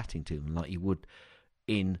and be chatting to them like you would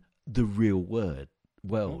in the real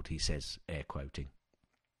world, he says, air quoting.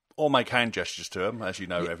 Or make hand gestures to them, as you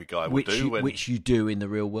know every guy would do. Which you do in the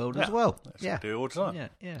real world as well. Yeah, do all the time.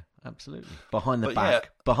 Yeah, absolutely. Behind the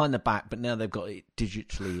back, but now they've got it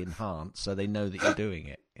digitally enhanced, so they know that you're doing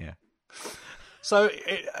it. Yeah. So,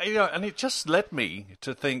 and it just led me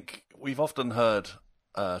to think, we've often heard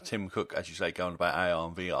Tim Cook, as you say, going about AR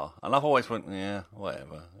and VR, and I've always went, yeah,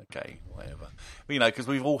 whatever, okay, whatever. Because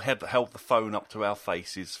we've all held the phone up to our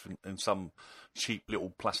faces in some cheap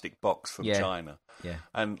little plastic box from China. Yeah.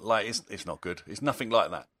 And it's not good. It's nothing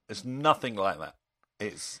like that. It's nothing like that.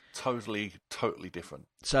 It's totally different.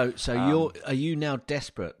 So are you now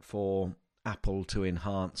desperate for Apple to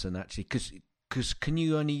enhance and actually, because can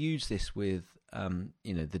you only use this with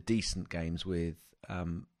the decent games with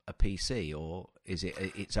a PC, or is it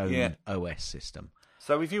its own OS system?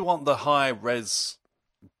 So if you want the high res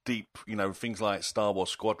deep, things like Star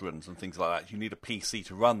Wars Squadrons and things like that, you need a PC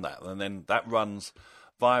to run that, and then that runs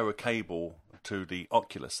via a cable to the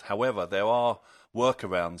Oculus. However, there are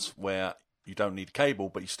workarounds where you don't need a cable,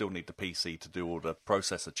 but you still need the PC to do all the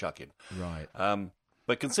processor chugging. Right.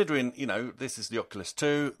 But considering, this is the Oculus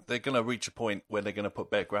 2, they're going to reach a point where they're going to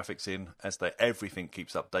put better graphics in as everything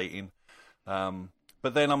keeps updating.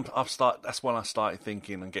 But then that's when I started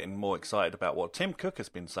thinking and getting more excited about what Tim Cook has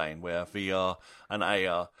been saying, where VR and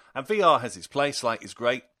AR. And VR has its place, it's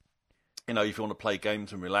great, if you want to play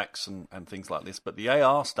games and relax and things like this. But the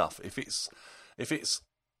AR stuff, if it's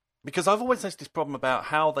because I've always had this problem about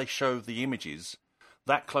how they show the images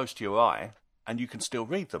that close to your eye and you can still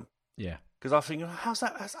read them. Yeah. Because I think, how's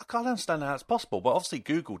that? I can't understand how that's possible. But obviously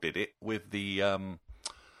Google did it with the, I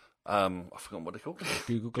forgot what they called it.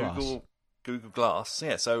 Google Glass. Google Glass,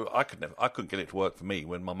 yeah. So I couldn't get it to work for me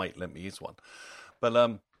when my mate lent me his one.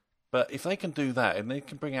 But if they can do that and they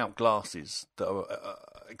can bring out glasses that are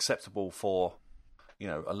acceptable for,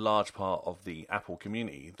 a large part of the Apple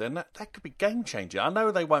community, then that could be game changing. I know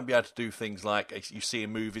they won't be able to do things like you see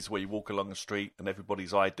in movies where you walk along the street and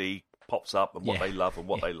everybody's ID pops up and what they love and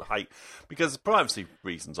what they hate, because of privacy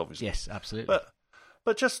reasons, obviously. Yes, absolutely.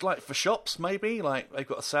 But just like for shops, maybe, like they've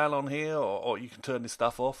got a sale on here, or you can turn this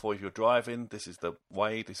stuff off, or if you're driving, this is the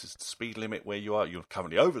way, this is the speed limit where you are. You're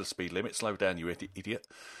currently over the speed limit, slow down, you idiot,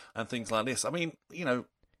 and things like this. I mean, your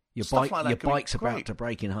stuff like that bike's great. about to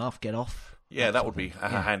break in half, get off. Yeah, that would be a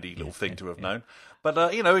handy little thing to have known.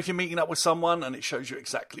 But, if you're meeting up with someone and it shows you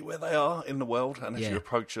exactly where they are in the world, and as you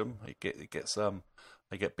approach them,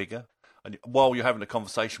 they get bigger. And while you're having a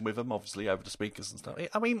conversation with them, obviously over the speakers and stuff.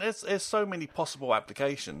 I mean, there's so many possible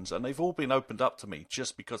applications, and they've all been opened up to me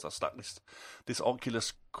just because I stuck this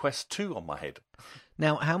Oculus Quest 2 on my head.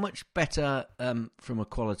 Now, how much better, from a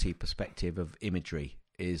quality perspective of imagery,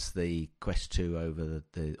 is the Quest 2 over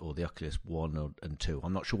the Oculus 1 and 2?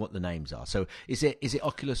 I'm not sure what the names are. So is it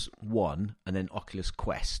Oculus 1 and then Oculus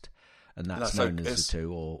Quest, and that's known as the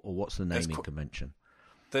 2, or what's the naming convention?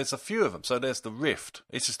 There's a few of them. So there's the Rift.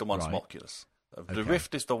 It's just the one from Oculus. The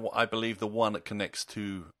Rift is I believe, the one that connects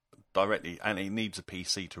to directly, and it needs a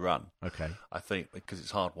PC to run. Okay. I think, because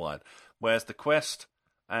it's hardwired. Whereas the Quest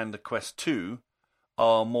and the Quest 2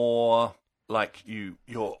 are more like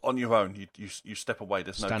you're on your own. You step away.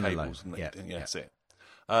 There's no cables. That's it.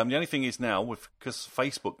 The only thing is now, because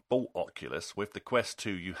Facebook bought Oculus, with the Quest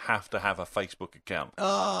 2, you have to have a Facebook account.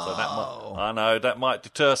 Oh. So that might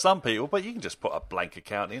deter some people, but you can just put a blank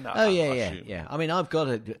account in. Yeah. I mean, I've got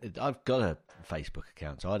a Facebook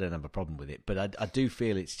account, so I don't have a problem with it. But I do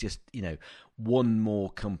feel it's just, one more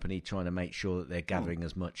company trying to make sure that they're gathering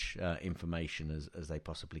as much information as they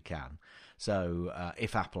possibly can. So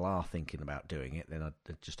if Apple are thinking about doing it, then I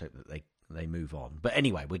just hope that they move on. But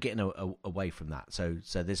anyway, we're getting away from that. So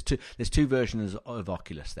there's two versions of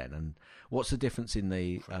Oculus then, and what's the difference in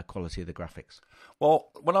the quality of the graphics? Well,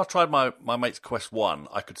 when I tried my mate's Quest 1,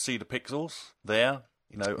 I could see the pixels there,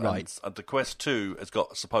 right. And the Quest 2 has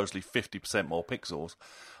got supposedly 50% more pixels.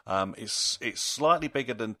 It's slightly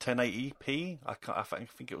bigger than 1080p. I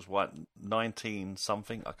think it was 19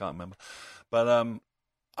 something. I can't remember. But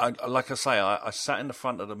I sat in the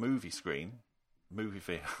front of the movie screen, movie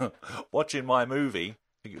theatre, watching my movie,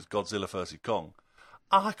 I think it was Godzilla vs. Kong,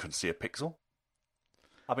 I couldn't see a pixel.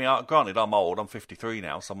 I mean, granted, I'm old, I'm 53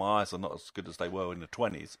 now, so my eyes are not as good as they were in the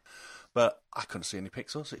 20s, but I couldn't see any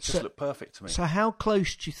pixels. It just looked perfect to me. So how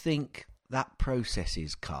close do you think that process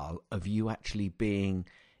is, Carl, of you actually being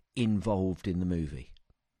involved in the movie?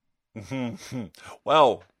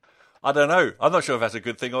 Well, I don't know. I'm not sure if that's a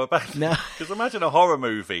good thing or a bad thing. No. Because imagine a horror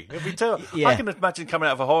movie. It'd be terrible. Yeah. I can imagine coming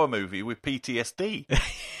out of a horror movie with PTSD.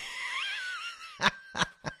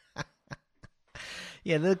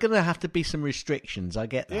 Yeah, there are going to have to be some restrictions. I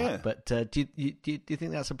get that, Yeah. but do you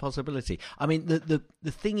think that's a possibility? I mean, the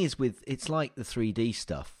thing is with it's like the 3D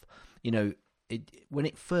stuff. You know, when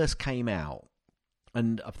it first came out,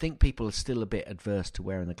 and I think people are still a bit adverse to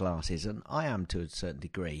wearing the glasses, and I am to a certain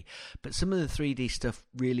degree. But some of the 3D stuff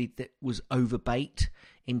really that was overbait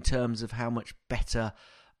in terms of how much better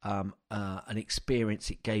an experience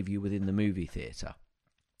it gave you within the movie theatre.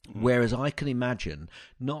 Whereas I can imagine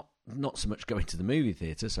not so much going to the movie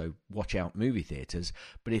theatre, so watch out movie theatres,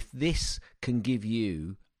 but if this can give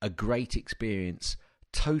you a great experience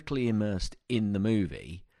totally immersed in the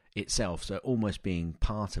movie itself, so almost being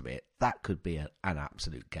part of it, that could be an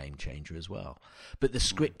absolute game changer as well. But the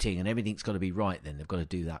scripting and everything's got to be right then. They've got to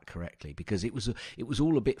do that correctly, because it was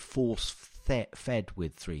all a bit force-fed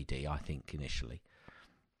with 3D, I think, initially.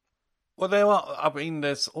 Well,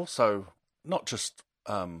 there's also not just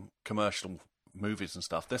commercial movies and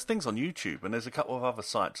stuff. There's things on YouTube, and there's a couple of other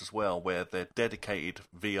sites as well where they're dedicated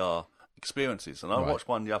VR experiences. And I watched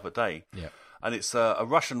one the other day, and it's a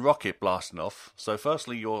Russian rocket blasting off. So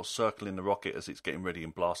firstly, you're circling the rocket as it's getting ready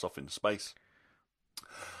and blasts off into space.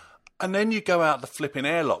 And then you go out the flipping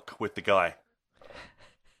airlock with the guy.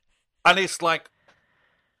 And it's like,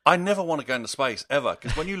 I never want to go into space, ever.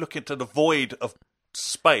 Because when you look into the void of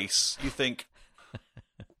space, you think,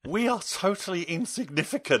 we are totally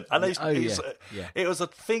insignificant. And it was a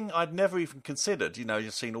thing I'd never even considered. You know,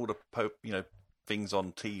 you've seen all the things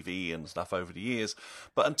on TV and stuff over the years.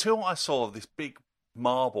 But until I saw this big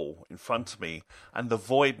marble in front of me and the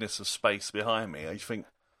voidness of space behind me, I think,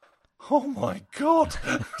 oh my God,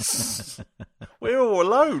 we're all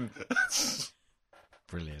alone.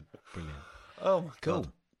 Brilliant. Oh, my Cool.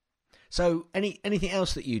 God. So, anything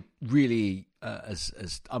else that you really,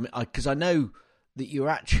 because I know that you're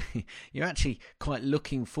actually quite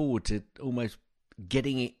looking forward to almost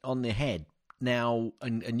getting it on the head now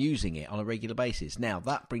and using it on a regular basis. Now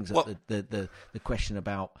that brings up the question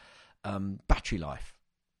about battery life.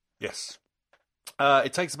 Yes.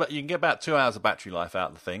 It takes you can get about 2 hours of battery life out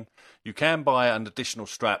of the thing. You can buy an additional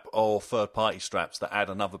strap or third-party straps that add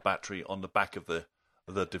another battery on the back of the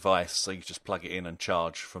device, so you just plug it in and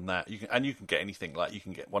charge from that. You can get anything, like you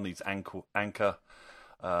can get one of these Anker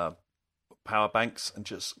power banks and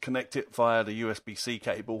just connect it via the USB-C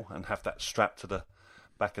cable and have that strapped to the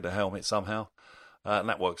back of the helmet somehow. And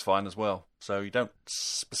that works fine as well. So you don't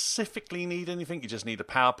specifically need anything. You just need a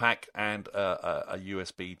power pack and a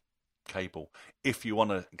USB cable if you want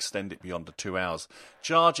to extend it beyond the 2 hours.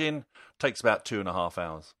 Charging takes about 2.5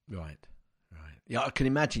 hours. Right. Yeah, I can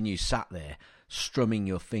imagine you sat there strumming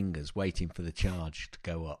your fingers waiting for the charge to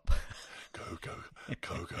go up. Go.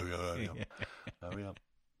 Hurry up.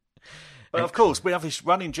 But of course, we have this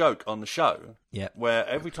running joke on the show where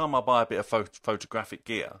every time I buy a bit of photographic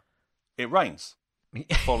gear, it rains the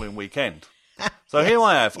following weekend. So here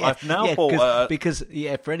I have. I've now bought... because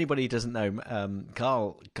for anybody who doesn't know,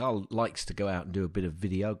 Carl likes to go out and do a bit of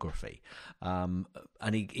videography. And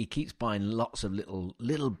he keeps buying lots of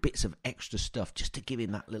little bits of extra stuff just to give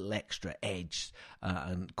him that little extra edge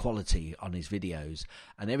and quality on his videos.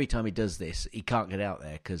 And every time he does this, he can't get out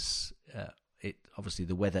there because obviously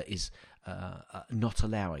the weather is not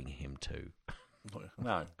allowing him to.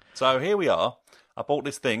 No. So here we are. I bought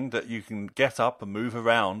this thing that you can get up and move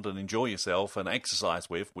around and enjoy yourself and exercise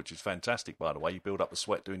with, which is fantastic, by the way. You build up a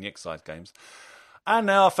sweat doing the exercise games. And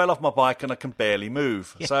now I fell off my bike and I can barely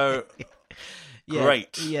move. So,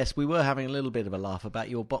 great. Yes, we were having a little bit of a laugh about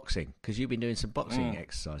your boxing, because you've been doing some boxing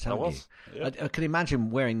exercise, haven't you? Yeah. I can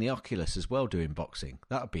imagine wearing the Oculus as well doing boxing.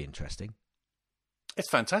 That would be interesting. It's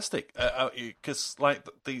fantastic because, like,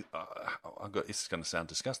 this is going to sound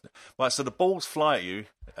disgusting. Right, so the balls fly at you,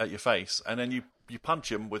 at your face, and then you punch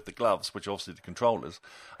them with the gloves, which are obviously the controllers,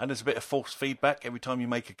 and there's a bit of force feedback every time you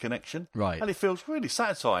make a connection. Right. And it feels really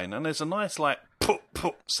satisfying, and there's a nice, like, pop,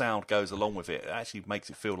 pop sound goes along with it. It actually makes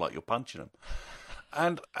it feel like you're punching them.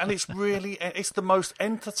 And it's really, it's the most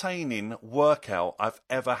entertaining workout I've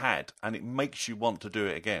ever had, and it makes you want to do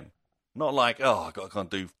it again. Not like, I've got to go and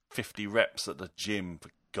do 50 reps at the gym, for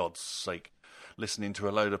God's sake, listening to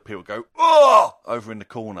a load of people go, over in the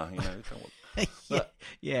corner. You know,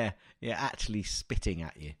 yeah, actually spitting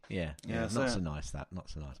at you. Yeah, that's not it. so nice. Not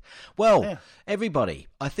so nice. Well, Yeah. everybody,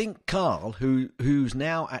 I think Carl, who's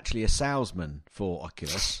now actually a salesman for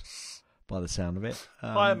Oculus, by the sound of it.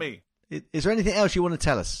 Hire me. Is there anything else you want to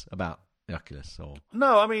tell us about the Oculus? Or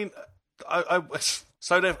No, I mean,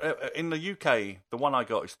 so in the UK, the one I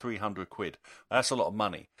got is £300. That's a lot of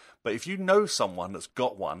money. But if you know someone that's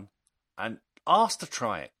got one, and ask to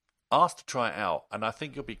try it out, and I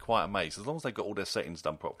think you'll be quite amazed. As long as they've got all their settings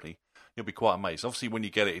done properly, you'll be quite amazed. Obviously, when you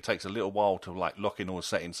get it, it takes a little while to lock in all the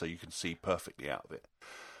settings so you can see perfectly out of it.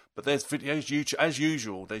 But there's videos, YouTube, as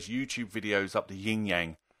usual. There's YouTube videos up the yin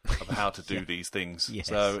yang of how to do these things. Yes.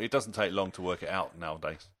 So it doesn't take long to work it out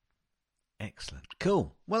nowadays. excellent,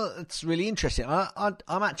 cool. Well, it's really interesting. I'm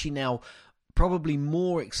actually now probably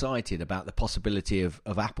more excited about the possibility of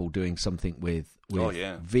Apple doing something with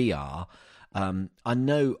VR. I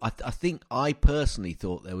know. I think I personally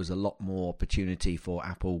thought there was a lot more opportunity for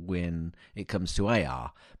Apple when it comes to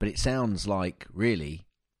AR, but it sounds like really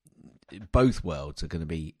both worlds are going to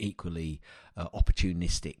be equally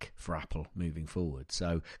opportunistic for Apple moving forward.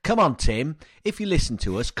 So come on, Tim, if you listen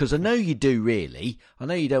to us, because I know you do really. I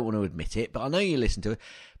know you don't want to admit it, but I know you listen to it.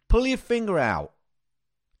 Pull your finger out.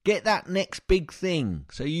 Get that next big thing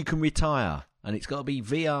so you can retire. And it's got to be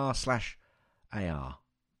VR/AR.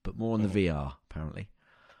 But more on the VR, apparently.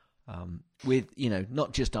 With,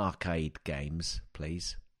 not just arcade games,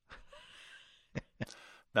 please.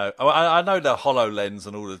 No, I know the HoloLens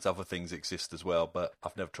and all those other things exist as well, but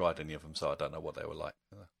I've never tried any of them, so I don't know what they were like.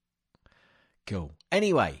 Cool.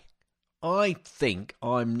 Anyway, I think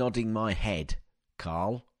I'm nodding my head,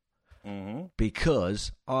 Carl,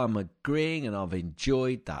 because I'm agreeing and I've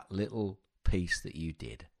enjoyed that little piece that you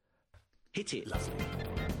did. Hit it. Lovely.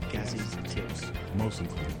 Gaz's tips. Mostly.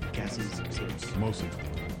 Gaz's tips. Mostly.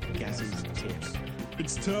 Gaz's tips.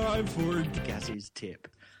 It's time for Gaz's tip.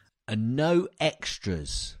 And no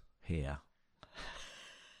extras here.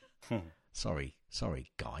 Sorry,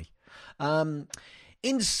 Guy.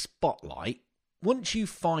 In Spotlight, once you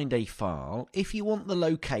find a file, if you want the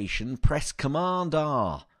location, press Command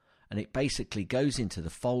R, and it basically goes into the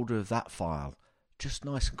folder of that file. Just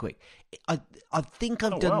nice and quick. I think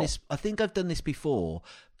I've done this. I think I've done this before,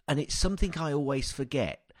 and it's something I always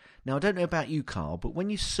forget. Now, I don't know about you, Carl, but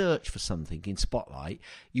when you search for something in Spotlight,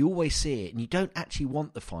 you always see it, and you don't actually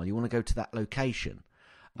want the file. You want to go to that location.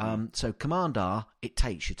 So Command R, it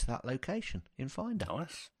takes you to that location in Finder.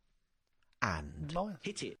 Nice. And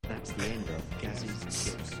Hit it. That's the end of Gaz's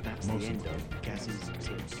tips. That's the end of Gaz's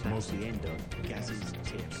tips. That's the end of Gaz's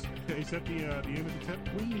tips. Is that the end of the tip?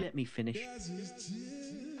 Will you let me finish?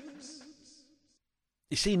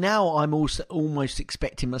 you see, now I'm also almost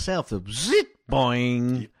expecting myself the zit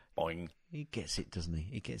boing. Boing. He gets it, doesn't he?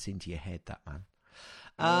 He gets into your head, that man.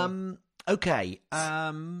 Okay.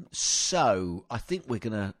 So I think we're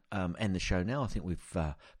going to end the show now. I think we've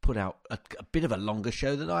put out a bit of a longer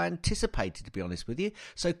show than I anticipated, to be honest with you.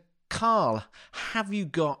 So, Carl, have you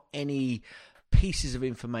got any pieces of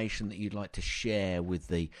information that you'd like to share with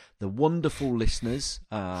the wonderful listeners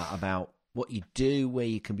about what you do, where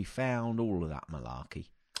you can be found, all of that malarkey?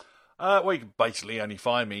 Well, you can basically only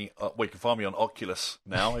find me. You can find me on Oculus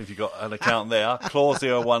now if you've got an account there.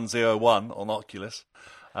 Claw0101 on Oculus.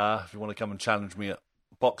 If you want to come and challenge me at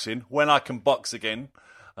boxing when I can box again,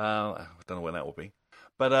 I don't know when that will be.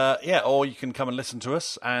 But or you can come and listen to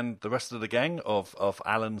us and the rest of the gang of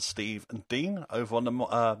Alan, Steve, and Dean over on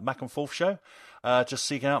the Mac and Forth show. Just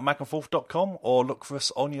seek out macandforth.com or look for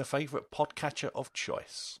us on your favourite podcatcher of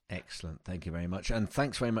choice. Excellent. Thank you very much. And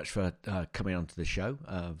thanks very much for coming onto the show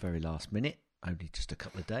very last minute. Only just a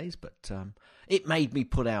couple of days, but it made me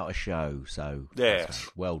put out a show. So yes.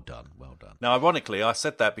 Well done. Well done. Now, ironically, I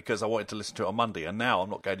said that because I wanted to listen to it on Monday, and now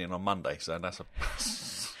I'm not going in on Monday, so that's a...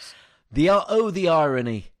 the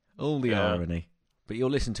irony. All the irony. But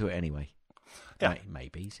you'll listen to it anyway. Yeah.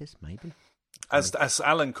 Maybe, sis, maybe. As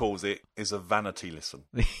Alan calls it, is a vanity listen.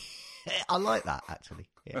 I like that, actually.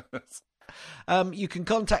 Yeah. You can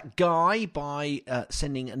contact Guy by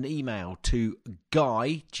sending an email to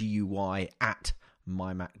Guy, Guy, at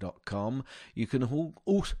mymac.com. You can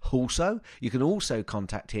also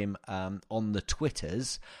contact him on the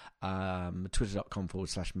Twitters,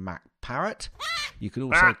 twitter.com/MacParrot. You can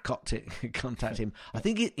also contact him. I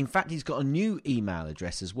think, in fact, he's got a new email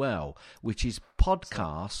address as well, which is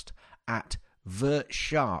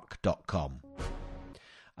podcast@vertshark.com.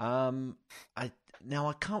 Now,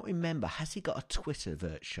 I can't remember. Has he got a Twitter,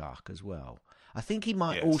 VertShark, as well? I think he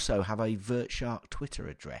might also have a VertShark Twitter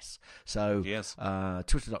address. So, yes.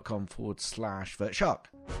 Twitter.com/VertShark.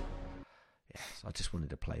 Yes, I just wanted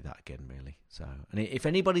to play that again, really. So, and if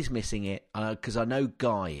anybody's missing it, because I know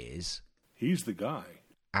Guy is, He's the guy.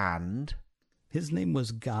 and His name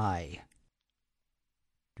was Guy.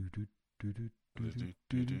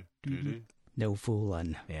 No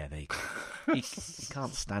fooling. yeah, there you go. he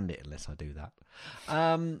can't stand it unless I do that.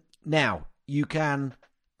 Now you can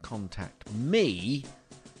contact me,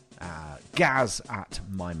 Gaz at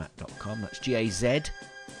mymac.com. That's GAZ.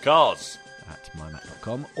 Cars. At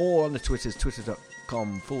mymac.com, or on the Twitters,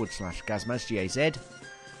 twitter.com/Gazmaz, GAZ,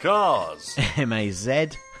 Cars.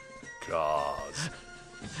 MAZ. Cars.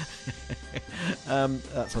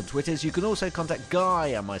 That's on Twitters. You can also contact Guy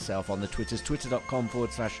and myself on the Twitters,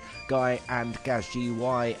 twitter.com/Guy and Gaz,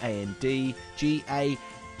 GYAND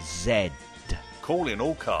GAZ. Call in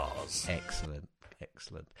all cars. Excellent.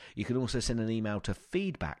 You can also send an email to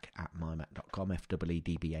feedback@mymac.com,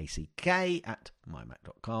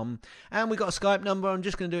 FEEDBACK@mymac.com. And we've got a Skype number. I'm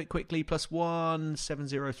just going to do it quickly. +1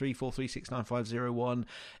 703 436 9501.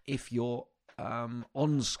 If you're on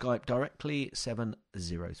Skype directly,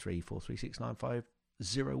 703 436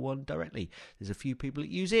 9501 directly. There's a few people that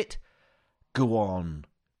use it. Go on.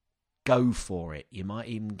 Go for it. You might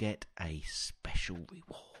even get a special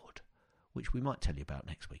reward, which we might tell you about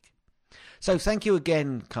next week. So thank you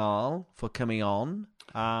again, Carl, for coming on.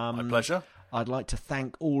 My pleasure. I'd like to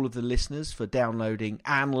thank all of the listeners for downloading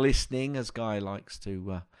and listening, as Guy likes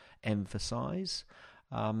to emphasise.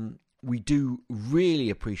 We do really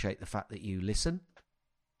appreciate the fact that you listen.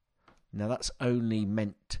 Now, that's only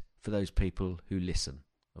meant for those people who listen,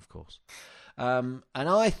 of course. And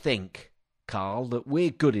I think, Carl, that we're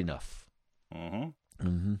good enough. Mm-hmm.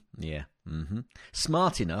 Mm-hmm. Yeah. Mm-hmm.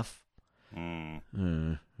 Smart enough.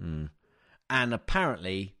 Mm-hmm. And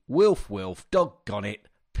apparently, Wilf, doggone it,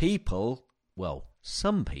 people, well,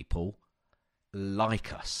 some people,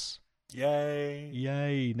 like us.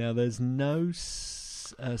 Yay. Now, there's no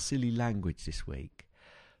silly language this week,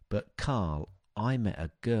 but Carl, I met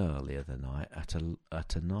a girl the other night at a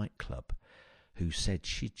nightclub who said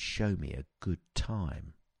she'd show me a good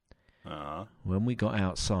time. When we got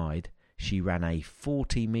outside, she ran a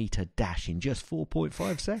 40-metre dash in just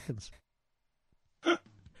 4.5 seconds.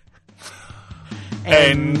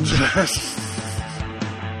 End.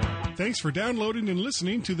 Thanks for downloading and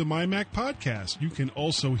listening to the MyMac Podcast. You can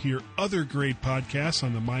also hear other great podcasts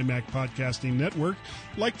on the MyMac Podcasting Network,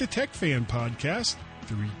 like the Tech Fan Podcast,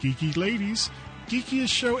 Three Geeky Ladies, Geekiest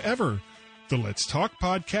Show Ever, the Let's Talk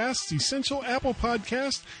Podcast, Essential Apple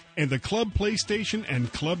Podcast, and the Club PlayStation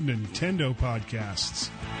and Club Nintendo Podcasts.